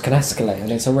how things can escalate,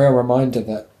 and it's a real reminder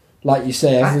that, like you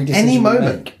say, every At decision any you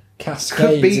moment, make cascades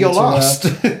could be your into last.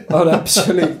 an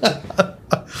absolute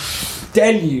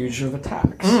deluge of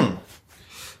attacks.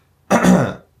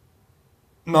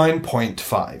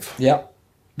 9.5. Yep.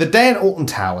 The day in Alton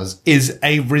Towers is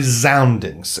a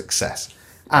resounding success.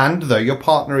 And though your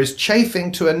partner is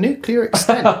chafing to a nuclear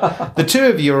extent, the two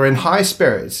of you are in high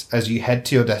spirits as you head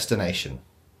to your destination.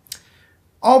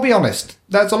 I'll be honest,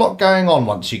 there's a lot going on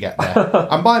once you get there,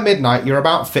 and by midnight you're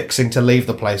about fixing to leave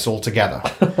the place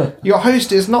altogether. Your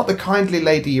host is not the kindly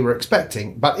lady you were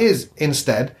expecting, but is,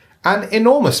 instead, an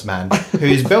enormous man who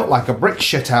is built like a brick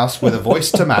shithouse with a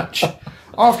voice to match.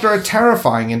 After a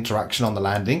terrifying interaction on the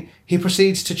landing, he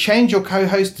proceeds to change your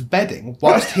co-host's bedding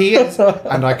whilst he is,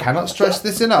 and I cannot stress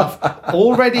this enough,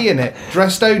 already in it,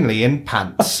 dressed only in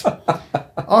pants.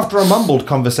 After a mumbled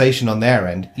conversation on their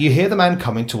end, you hear the man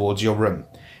coming towards your room.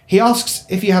 He asks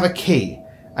if you have a key,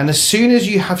 and as soon as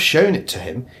you have shown it to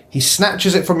him, he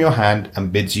snatches it from your hand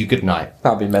and bids you goodnight.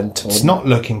 That'd be mental. It's not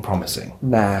looking promising.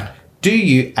 Nah. Do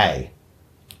you A,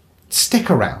 stick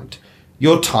around?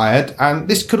 You're tired, and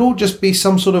this could all just be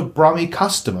some sort of Brummy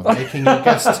custom of making your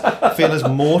guests feel as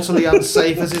mortally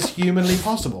unsafe as is humanly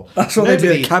possible. That's what they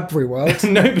do at Cadbury World.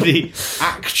 Nobody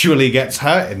actually gets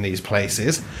hurt in these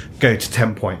places. Go to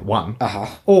 10.1.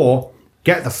 Uh-huh. Or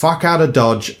get the fuck out of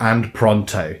Dodge and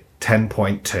pronto.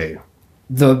 10.2.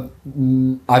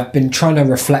 I've been trying to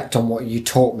reflect on what you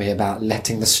taught me about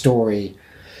letting the story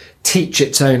teach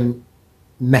its own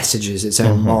messages, its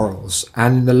own morals.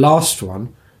 And in the last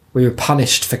one, we were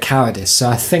punished for cowardice. So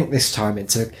I think this time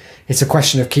it's a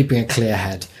question of keeping a clear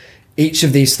head. Each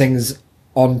of these things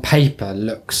on paper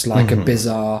looks like a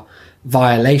bizarre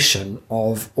violation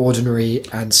of ordinary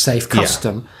and safe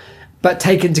custom. But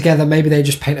taken together, maybe they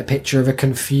just paint a picture of a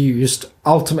confused,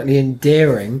 ultimately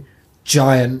endearing,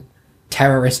 giant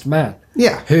terrorist man.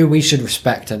 Yeah. Who we should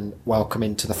respect and welcome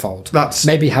into the fold.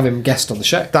 Maybe have him guest on the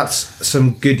show. That's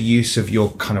some good use of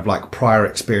your kind of like prior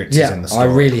experiences in the story.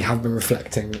 I really have been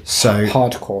reflecting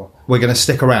hardcore. We're going to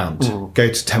stick around. Go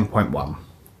to 10.1.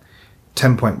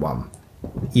 10.1.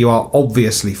 You are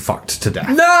obviously fucked to death.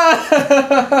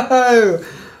 No!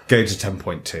 Go to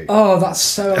 10.2. Oh, that's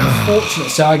so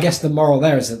unfortunate. So I guess the moral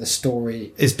there is that the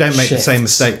story Is don't make the shifts. same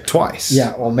mistake twice.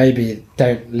 Yeah, or maybe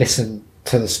don't listen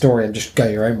to the story and just go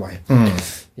your own way.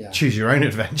 Yeah. Choose your own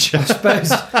adventure. Suppose.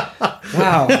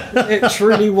 Wow, it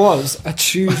truly was a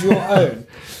choose your own.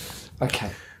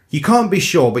 Okay. You can't be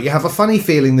sure, but you have a funny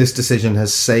feeling this decision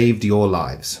has saved your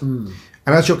lives. And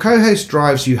as your co-host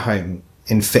drives you home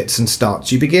in fits and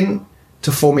starts, you begin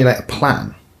to formulate a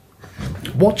plan.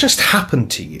 What just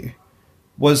happened to you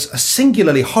was a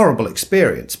singularly horrible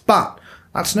experience, but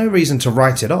that's no reason to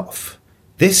write it off.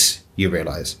 This, you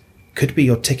realise, could be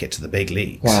your ticket to the big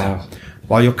leagues. Wow.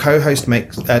 While your co-host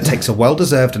takes a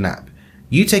well-deserved nap,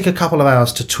 you take a couple of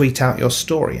hours to tweet out your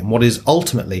story in what is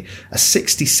ultimately a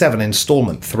 67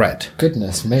 instalment thread.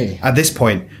 Goodness me. At this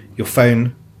point, your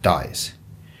phone dies.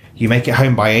 You make it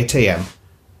home by 8 a.m,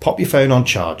 pop your phone on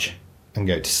charge, and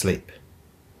go to sleep.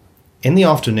 In the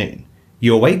afternoon,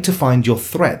 you awake to find your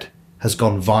thread has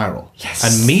gone viral. Yes.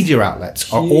 And media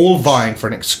outlets are all vying for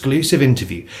an exclusive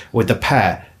interview with the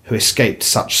pair who escaped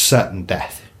such certain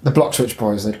death. The Blockswitch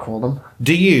Boys, they'd call them.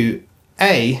 Do you,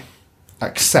 A,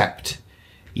 accept?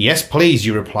 Yes, please,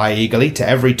 you reply eagerly to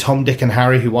every Tom, Dick and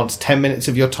Harry who wants 10 minutes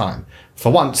of your time.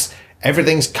 For once,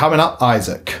 everything's coming up,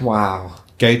 Isaac. Wow.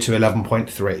 Go to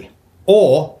 11.3.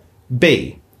 Or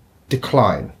B,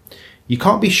 decline. You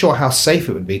can't be sure how safe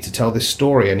it would be to tell this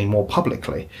story any more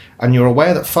publicly, and you're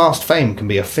aware that fast fame can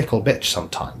be a fickle bitch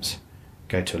sometimes.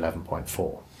 Go to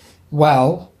 11.4.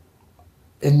 Well,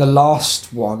 in the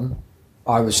last one,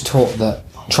 I was taught that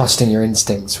trusting your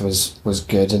instincts was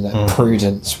good, and that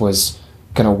prudence was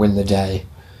going to win the day.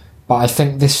 But I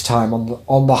think this time,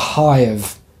 on the high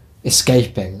of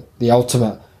escaping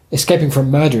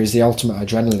from murder is the ultimate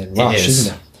adrenaline rush,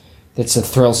 isn't it? It's a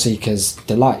thrill seeker's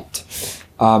delight.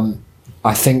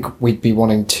 I think we'd be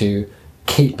wanting to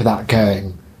keep that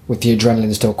going, with the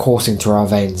adrenaline still coursing through our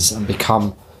veins, and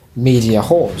become media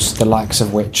whores, the likes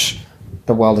of which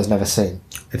the world has never seen.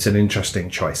 It's an interesting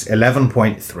choice.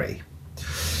 11.3.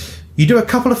 You do a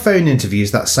couple of phone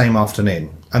interviews that same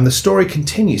afternoon, and the story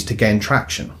continues to gain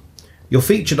traction. You're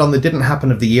featured on the Didn't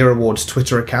Happen of the Year Awards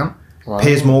Twitter account. Wow.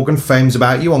 Piers Morgan foams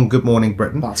about you on Good Morning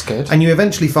Britain. That's good. And you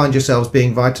eventually find yourselves being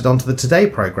invited onto the Today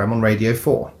programme on Radio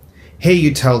 4. Here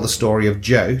you tell the story of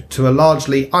Joe to a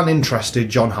largely uninterested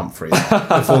John Humphreys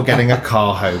before getting a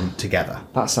car home together.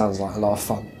 That sounds like a lot of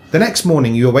fun. The next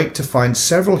morning you awake to find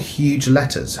several huge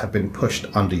letters have been pushed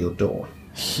under your door.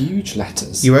 Huge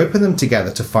letters. You open them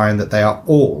together to find that they are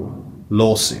all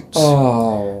lawsuits.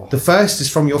 Oh. The first is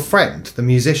from your friend, the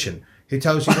musician, who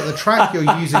tells you that the track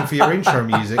you're using for your intro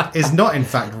music is not in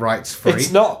fact rights-free,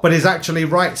 It's not. but is actually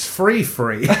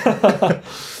rights-free.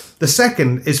 The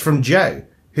second is from Joe,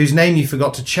 whose name you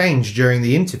forgot to change during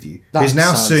the interview, That who's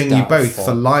now sounds suing you both doubtful.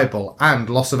 for libel and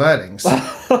loss of earnings.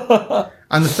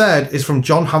 And the third is from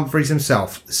John Humphreys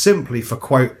himself, simply for,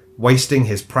 quote, wasting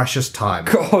his precious time.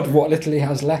 God, what little he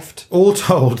has left. All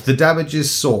told, the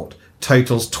damages sought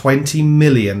totals £20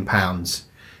 million.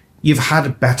 You've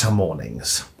had better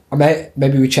mornings.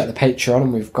 Maybe we check the Patreon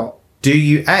and we've got... Do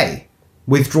you A,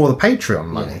 withdraw the Patreon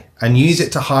money and use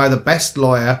it to hire the best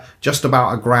lawyer just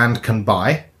about £1,000 can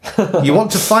buy? You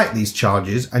want to fight these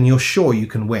charges and you're sure you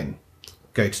can win.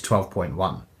 Go to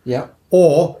 12.1. Yeah.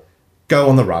 Or go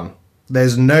on the run.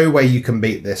 There's no way you can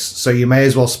beat this, so you may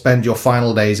as well spend your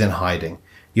final days in hiding.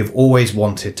 You've always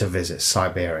wanted to visit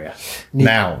Siberia.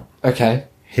 Now, Okay.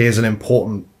 here's an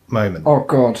important moment. Oh,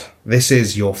 God. This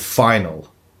is your final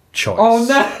choice. Oh,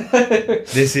 no.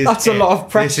 This is That's a lot of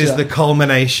pressure. This is the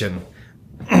culmination.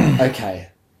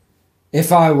 Okay.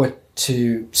 If I were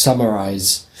to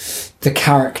summarise the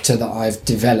character that I've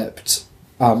developed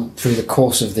through the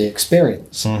course of the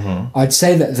experience, I'd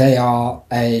say that they are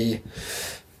a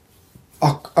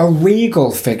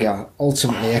regal figure,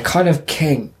 ultimately, a kind of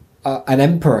king, an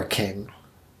emperor king,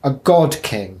 a god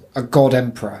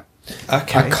emperor,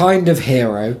 Okay. a kind of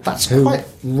hero who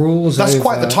rules That's over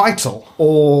quite the title.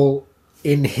 all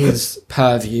in his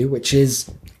purview, which is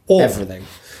All. everything.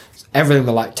 Everything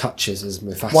the light touches, as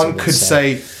Mufasa One would could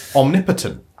say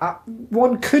omnipotent.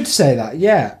 One could say that,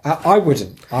 yeah. I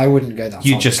wouldn't go that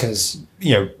You far just, because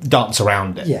dance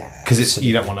around it. Yeah, Because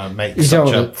you don't want to make You such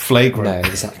don't a wanna- flagrant no,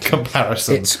 exactly.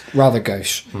 comparison. it's rather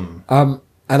gauche. And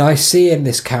I see in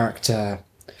this character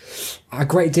a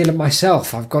great deal of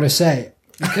myself, I've got to say.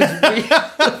 Because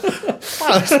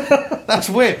That's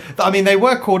weird. I mean, they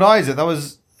were called Isaac. That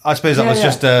was, I suppose, that Yeah, was yeah.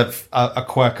 just a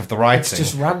quirk of the writing. it's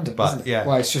just random, But, isn't it? yeah.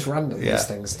 Well, it's just random, Yeah. these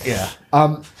things. Yeah.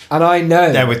 And I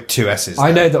know... There with two S's.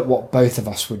 I there. know that what both of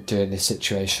us would do in this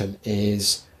situation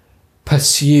is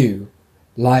pursue,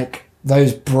 like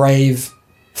those brave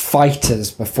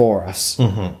fighters before us,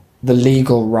 the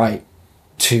legal right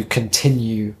to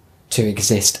continue to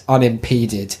exist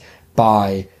unimpeded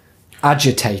by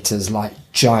agitators like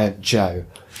Giant Joe,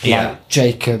 Yeah. like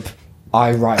Jacob,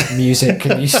 I write music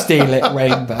and you steal it,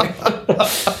 Rainbow.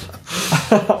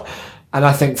 And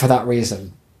I think for that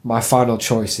reason, my final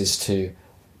choice is to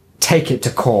take it to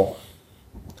court.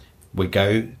 We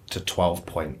go to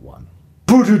 12.1.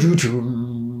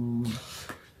 Boo-doo-doo-doo.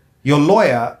 Your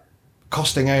lawyer,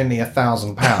 costing only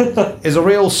 £1,000, is a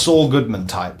real Saul Goodman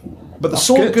type. But the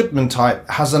Saul good. Goodman type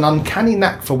has an uncanny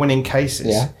knack for winning cases.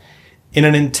 Yeah. In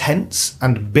an intense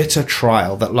and bitter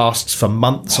trial that lasts for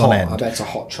months on I end, bet it's a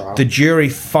hot trial. the jury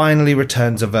finally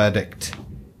returns a verdict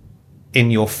in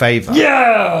your favour,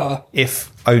 Yeah!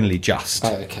 if only just.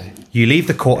 Oh, okay. You leave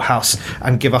the courthouse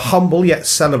and give a humble yet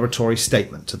celebratory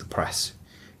statement to the press.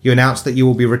 You announce that you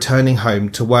will be returning home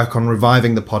to work on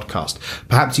reviving the podcast,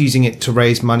 perhaps using it to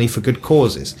raise money for good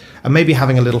causes, and maybe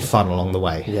having a little fun along the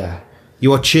way. Yeah.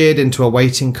 You are cheered into a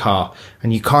waiting car,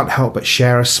 and you can't help but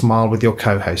share a smile with your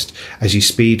co-host as you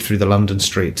speed through the London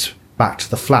streets, back to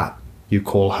the flat you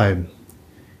call home.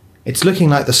 It's looking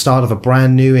like the start of a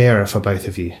brand new era for both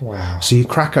of you. Wow. So you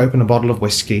crack open a bottle of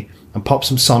whiskey and pop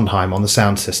some Sondheim on the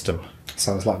sound system.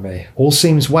 Sounds like me. All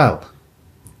seems well.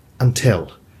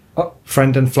 Until Oh.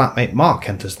 friend and flatmate Mark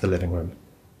enters the living room.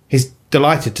 He's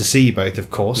delighted to see you both,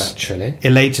 of course. Naturally.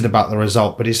 Elated about the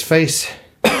result, but his face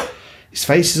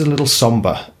is a little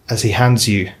somber as he hands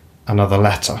you another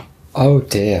letter. Oh,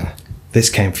 dear. This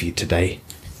came for you today,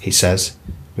 he says.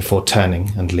 before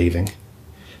turning and leaving.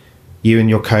 You and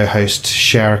your co-host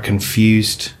share a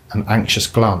confused and anxious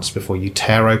glance before you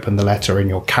tear open the letter in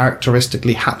your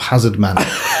characteristically haphazard manner.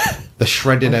 The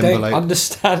shredded I envelope. don't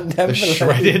understand The envelopes.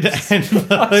 shredded That's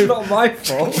envelope not my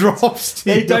fault. drops to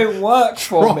They your, don't work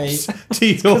for me. drops to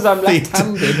your 'Cause I'm feet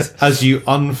left-handed. as you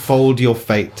unfold your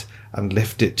fate and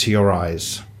lift it to your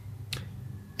eyes.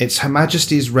 It's Her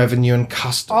Majesty's Revenue and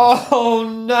Customs. Oh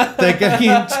no! They're getting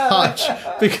in touch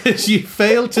because you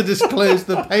failed to disclose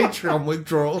the Patreon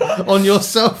withdrawal on your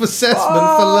self-assessment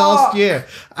for last year,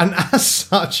 and as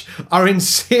such are in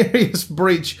serious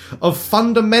breach of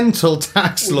fundamental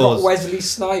tax We got laws. Wesley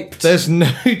sniped. There's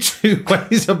no two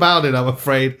ways about it, I'm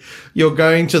afraid. You're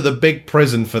going to the big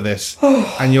prison for this,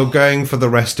 and you're going for the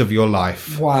rest of your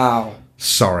life. Wow.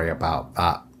 Sorry about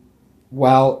that.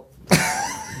 Well,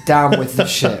 down with the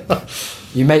ship.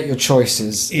 You make your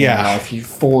choices in Yeah. life. You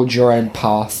forge your own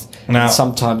path. Now- and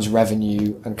sometimes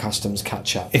revenue and customs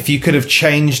catch up. If you could have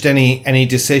changed any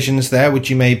decisions there,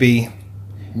 would you maybe...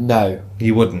 No,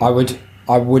 You wouldn't.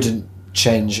 I wouldn't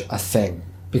change a thing,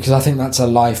 because I think that's a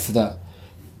life that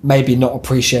maybe not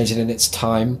appreciated in its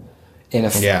time.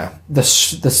 Yeah. The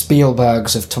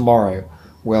Spielbergs of tomorrow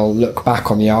will look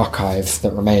back on the archive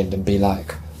that remained and be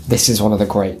like, "This is one of the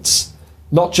greats."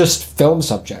 Not just film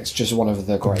subjects, just one of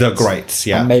the greats. The greats,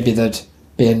 yeah. And maybe there'd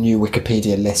be a new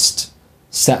Wikipedia list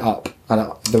set up, and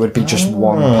there would be just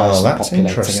one person that's populating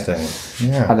interesting. it.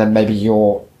 Yeah. And then maybe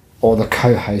or the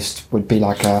co-host would be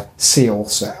like a seal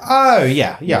set. Oh,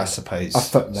 yeah, I suppose. A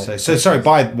footnote. So sorry,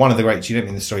 by one of the greats, you don't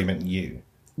mean the story, you meant you.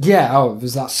 Yeah. Oh,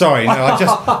 was that? Sorry, no,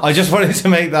 I just wanted to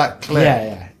make that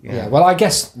clear. Yeah. Well, I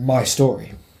guess my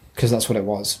story, because that's what it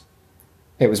was.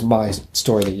 It was my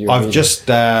story that you. were I've reading. just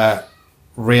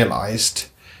realised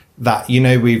that,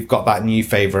 we've got that new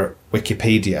favourite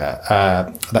Wikipedia,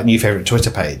 that new favourite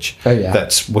Twitter page. Oh, yeah.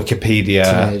 That's Wikipedia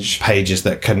Teenage. pages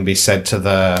that can be said to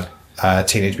the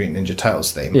Teenage Mutant Ninja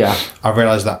Turtles theme. Yeah. I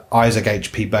realised that Isaac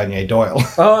H.P. Bernier Doyle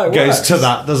Oh, it goes works. to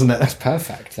that, doesn't it?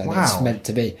 Perfect. Then Wow. it's meant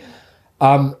to be.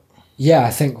 Yeah,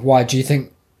 I think. Why do you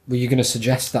think? Were you going to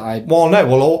suggest that I? Well, no.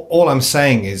 Well, all I'm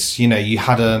saying is, you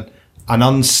had an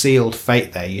unsealed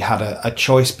fate there. You had a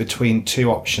choice between two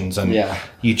options, and Yeah.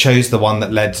 you chose the one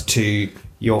that led to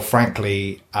your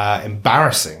frankly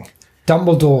embarrassing.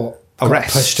 Dumbledore got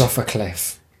Arrest. pushed off a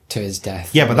cliff to his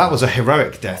death. Yeah, but that was a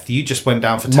heroic death. You just went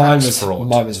down for mine tax was fraud.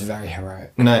 mine was very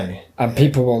heroic, No, and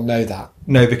people will know that.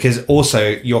 no, because also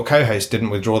your co-host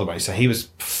didn't withdraw the money, so he was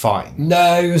fine.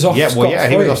 No, he was off. Yeah, well, yeah,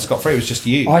 he was scot-free. off scot-free. It was just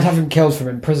you. I'd have him killed from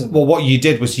in prison. Well, what you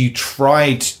did was you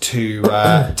tried to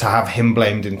have him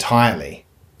blamed entirely.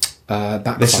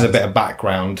 This is a bit of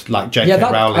background, like J.K.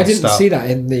 Rowling I didn't stuff. see that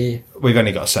in the. We've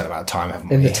only got a certain amount of time, haven't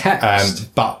we? In the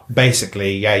text. But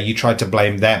basically, yeah, you tried to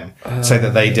blame them so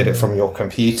that they did it from your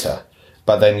computer.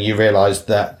 But then you realised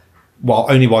that,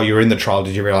 only while you were in the trial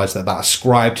did you realise that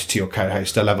ascribed to your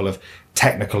co-host a level of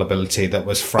technical ability that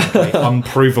was frankly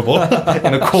unprovable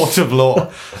in a court of law.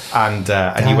 And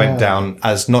you went down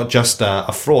as not just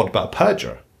a fraud, but a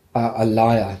perjurer. A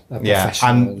liar, a Yeah,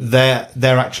 professional. and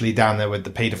they're actually down there with the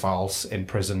paedophiles in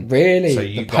prison. Really? So The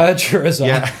you got perjurers are.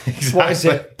 Yeah, What is exactly.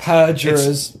 it?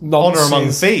 Perjurers, honor among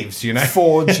nonces, thieves,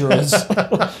 forgerers.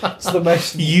 It's the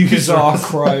most Users. bizarre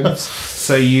crimes.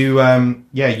 So you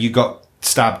you got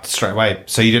stabbed straight away.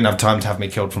 So you didn't have time to have me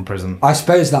killed from prison. I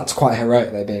suppose that's quite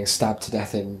heroic, though, being stabbed to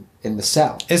death in the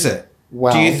cell. Is it?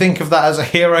 Well- do you think of that as a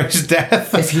hero's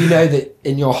death? If you know that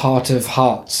in your heart of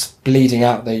hearts, bleeding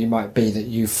out though you might be, that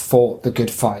you fought the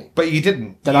good fight. But you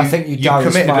didn't. Then I think you die with a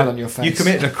committed smile on your face. You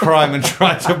committed a crime and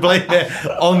tried to blame it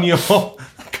on your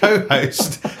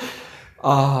co-host.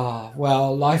 Ah,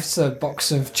 well, life's a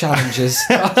box of challenges.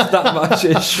 That much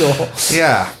is sure.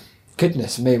 Yeah,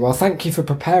 Goodness me. Well, thank you for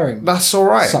preparing that's all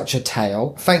right. such a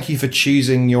tale. Thank you for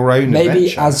choosing your own Maybe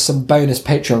adventure. as some bonus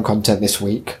Patreon content this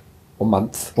week or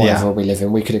month, whatever Yeah. we live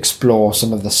in, we could explore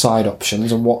some of the side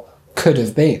options and what could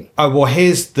have been. Oh, well,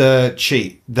 here's the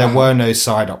cheat. There Uh-huh. were no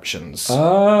side options.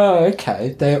 Oh,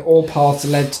 okay. All paths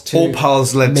led to All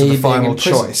paths led to me the being final in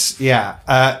prison. choice.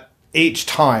 Yeah. Each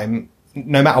time,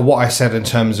 no matter what I said in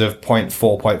terms of point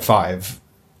 4, point 5,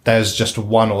 there's just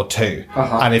one or two.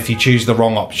 Uh-huh. And if you choose the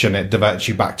wrong option, it diverts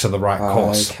you back to the right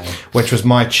course. okay. Which was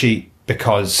my cheat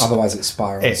because Otherwise, it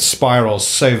spirals. it spirals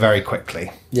so very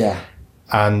quickly. Yeah.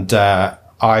 And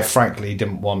I frankly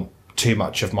didn't want too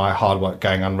much of my hard work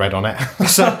going unread on it.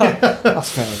 So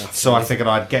That's fair enough. so I figured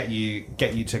I'd get you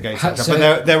to go to So-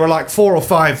 but there were like 4 or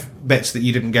 5 bits that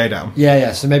you didn't go down.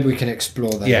 Yeah. So maybe we can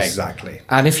explore those. Yeah, exactly.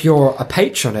 And if you're a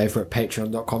patron over at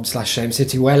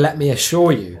patreon.com/shamecity, where let me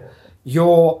assure you,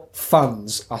 your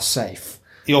funds are safe.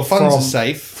 Your funds are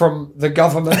safe. From the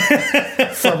government,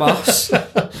 from us.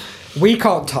 We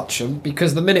can't touch them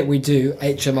because the minute we do,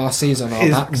 HMRC's on our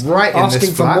backs, right in asking this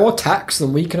for flat. more tax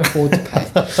than we can afford to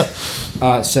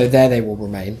pay. So there they will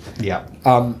remain. Yeah.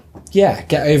 Yeah,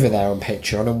 get over there on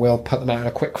Patreon and we'll put them out in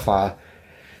a quick fire.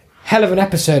 Hell of an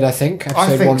episode, I think. Episode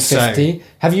think 150. so.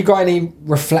 Have you got any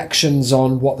reflections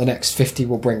on what the next 50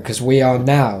 will bring? Because we are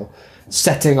now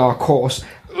setting our course.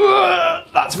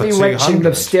 That's for me wrenching the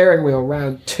 200. steering wheel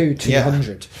round to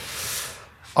 200.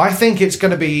 I think it's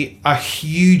going to be a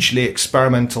hugely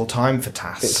experimental time for It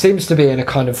TAS. seems to be in a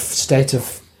kind of state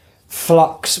of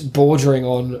flux bordering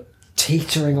on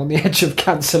teetering on the edge of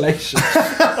cancellation.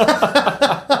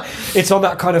 It's on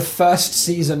that kind of first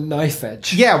season knife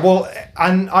edge. Yeah, well,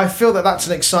 and I feel that that's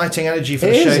an exciting energy for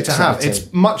the It show is to have. exciting.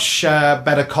 It's much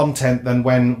better content than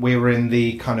when we were in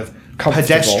the kind of Comfortable.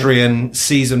 pedestrian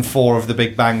season 4 of The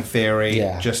Big Bang Theory.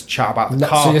 Yeah. Just chat about the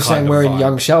car. So you're kind saying of we're in vibe.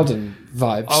 Young Sheldon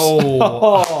vibes?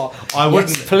 Oh, I wouldn't.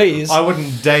 Yes, please. I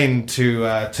wouldn't deign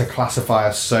to classify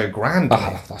us so grandly.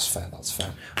 That's fair. That's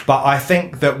fair. But I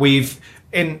think that we've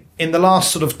in the last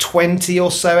sort of 20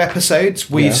 or so episodes,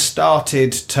 we've Yeah.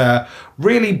 started to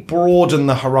really broaden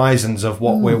the horizons of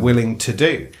what we're willing to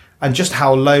do and just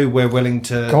how low we're willing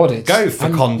to go for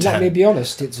and content. Let me be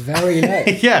honest, it's very low.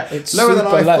 Yeah, it's lower than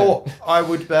super I low. thought I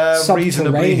would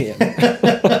reasonably.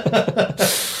 Subterranean.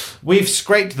 We've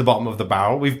scraped the bottom of the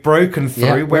barrel. We've broken through.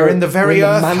 Yeah, we're in the very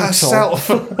we're in the earth mantle. herself.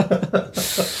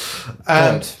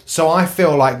 God. So I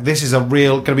feel like this is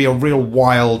going to be a real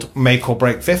wild make or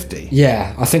break 50.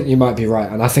 Yeah, I think you might be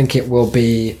right, and I think it will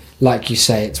be, like you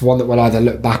say, it's one that we'll either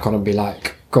look back on and be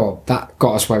like, God, that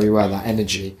got us where we were, that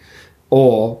energy,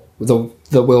 or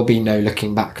there will be no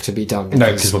looking back to be done.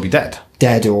 No, because we'll be dead.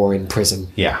 Dead or in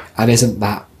prison. Yeah. And isn't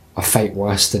that a fate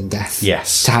worse than death?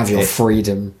 Yes. To have your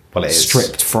freedom Well, it is.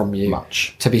 stripped from you.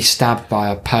 Much. To be stabbed by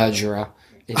a perjurer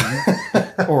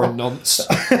or a nonce.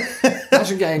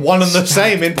 Imagine getting One and the stabbed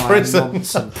same in by a prison.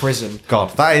 nonce in prison.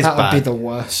 God, that is That bad. would be the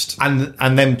worst.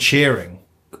 and them cheering.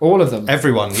 All of them.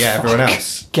 Everyone, yeah, everyone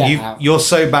else. Get out. You're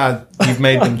so bad, you've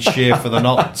made them cheer for the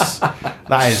knots.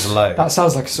 That is low. That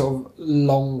sounds like a sort of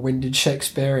long-winded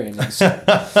Shakespearean.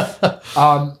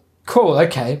 Cool,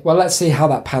 okay. Well, let's see how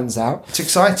that pans out. It's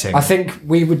exciting. I think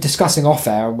we were discussing off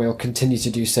air, and we'll continue to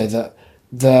do so, that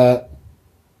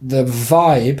the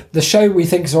vibe, the show we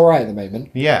think is all right at the moment,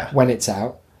 Yeah. when it's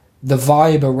out, the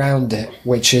vibe around it,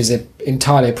 which is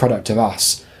entirely a product of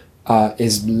us,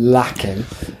 is lacking.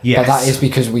 Yes. But that is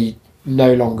because we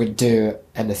no longer do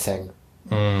anything.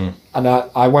 Mm. And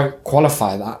I won't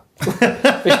qualify that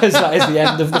because that is the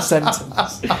end of the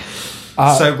sentence.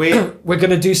 So We're going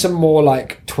to do some more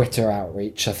like Twitter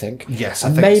outreach, I think. Yes, I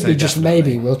and think maybe so, just definitely.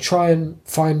 maybe we'll try and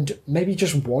find maybe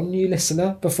just one new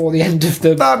listener before the end of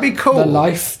the That'd be cool. the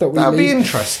life that we That'd lead. be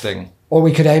interesting. Or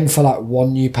we could aim for like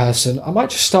one new person. I might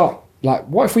just start like,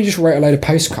 what if we just wrote a load of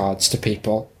postcards to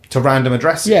people? To random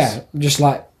addresses. Yeah, just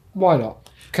like, why not?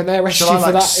 Can they arrest Shall you I for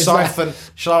like that? Is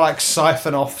that-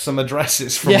 siphon off some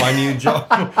addresses from Yeah. my new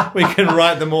job? We can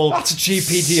write them all. That's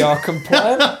GPDR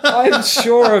compliant. I'm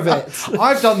sure of it.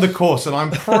 I've done the course and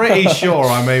I'm pretty sure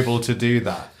I'm able to do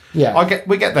that. Yeah.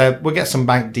 We'll get some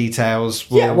bank details.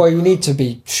 Yeah, well, you need to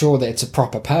be sure that it's a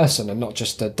proper person and not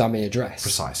just a dummy address.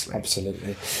 Precisely.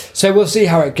 Absolutely. So we'll see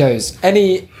how it goes.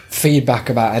 Any feedback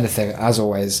about anything, as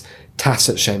always,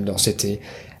 tass@shame.city.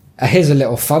 Here's a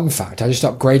little fun fact. I just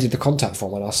upgraded the contact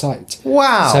form on our site.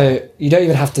 Wow. So you don't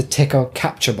even have to tick a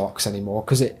capture box anymore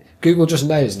because Google just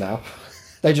knows now.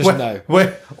 They just know.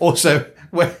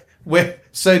 We're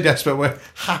so desperate. We're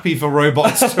happy for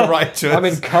robots to write to us. I'm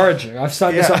encouraging. I've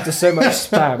signed this Yeah. up to so much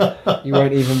spam. You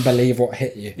won't even believe what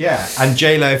hit you. Yeah, and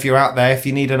J-Lo, if you're out there, if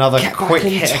you need another Get back quick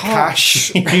in hit of touch.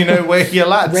 cash, you know where your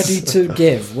lads. Ready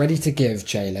to give,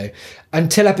 J-Lo.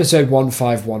 Until episode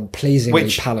 151, pleasingly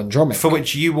palindromic. For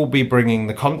which you will be bringing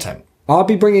the content. I'll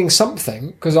be bringing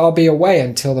something because I'll be away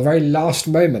until the very last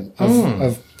moment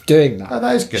of doing that,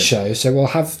 that is good. show. So we'll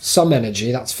have some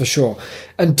energy, that's for sure.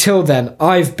 Until then,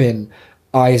 I've been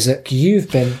Isaac. You've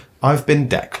been. I've been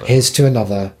Declan. Here's to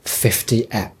another 50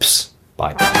 eps.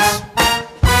 Bye, guys.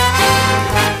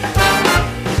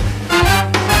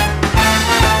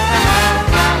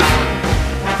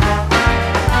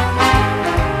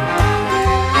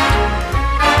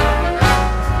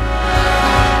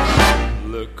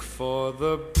 Look for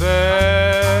the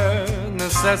bare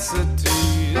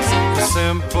necessities, the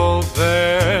simple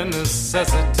bare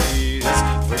necessities.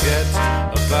 Forget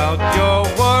about your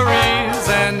worries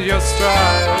and your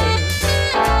strife.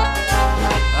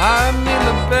 I mean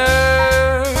the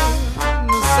bare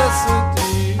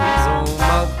necessities, oh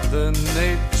Mother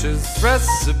Nature's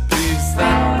recipes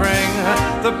that bring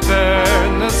the bare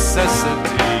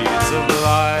necessities of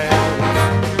life.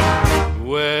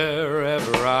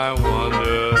 Wherever I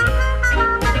wander,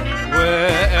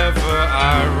 wherever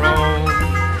I roam,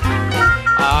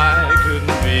 I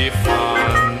couldn't be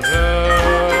fonder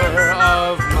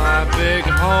of my big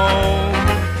home.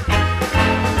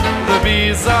 The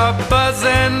bees are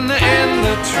buzzing in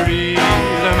the tree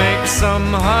to make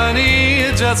some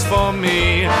honey just for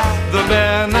me. The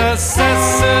bare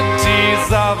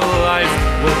necessities of life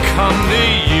will come to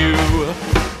you.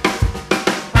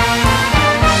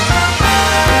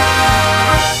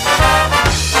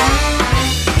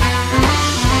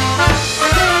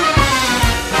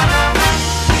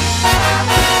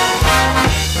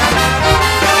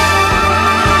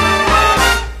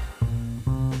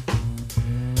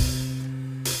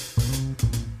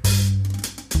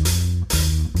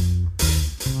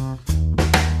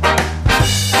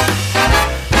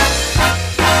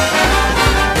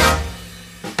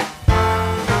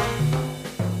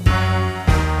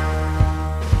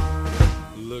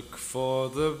 For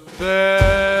the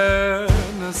bare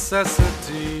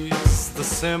necessities, the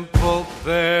simple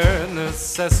bare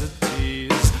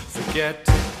necessities. Forget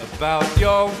about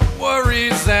your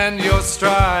worries and your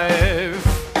strife.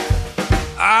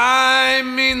 I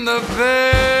mean the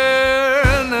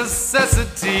bare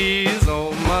necessities,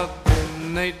 oh Mother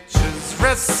Nature's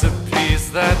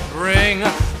recipes that bring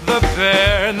the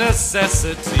bare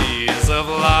necessities of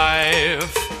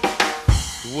life.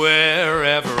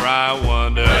 Wherever I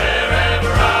wander,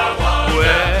 wherever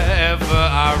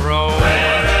I roam,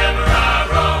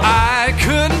 I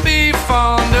couldn't be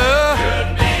fonder,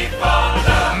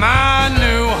 my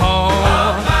new home.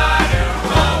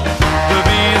 The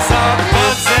bees are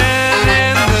buzzing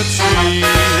in the tree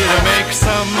to make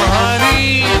some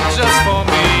honey just for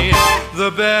me. The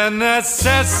bare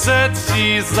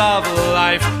necessities of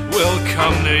life will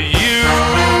come to you.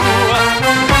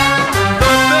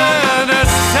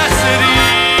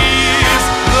 Necessities,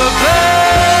 the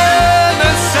bare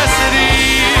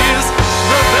necessities,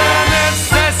 the bare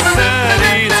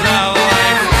necessities of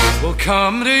life will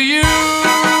come to you.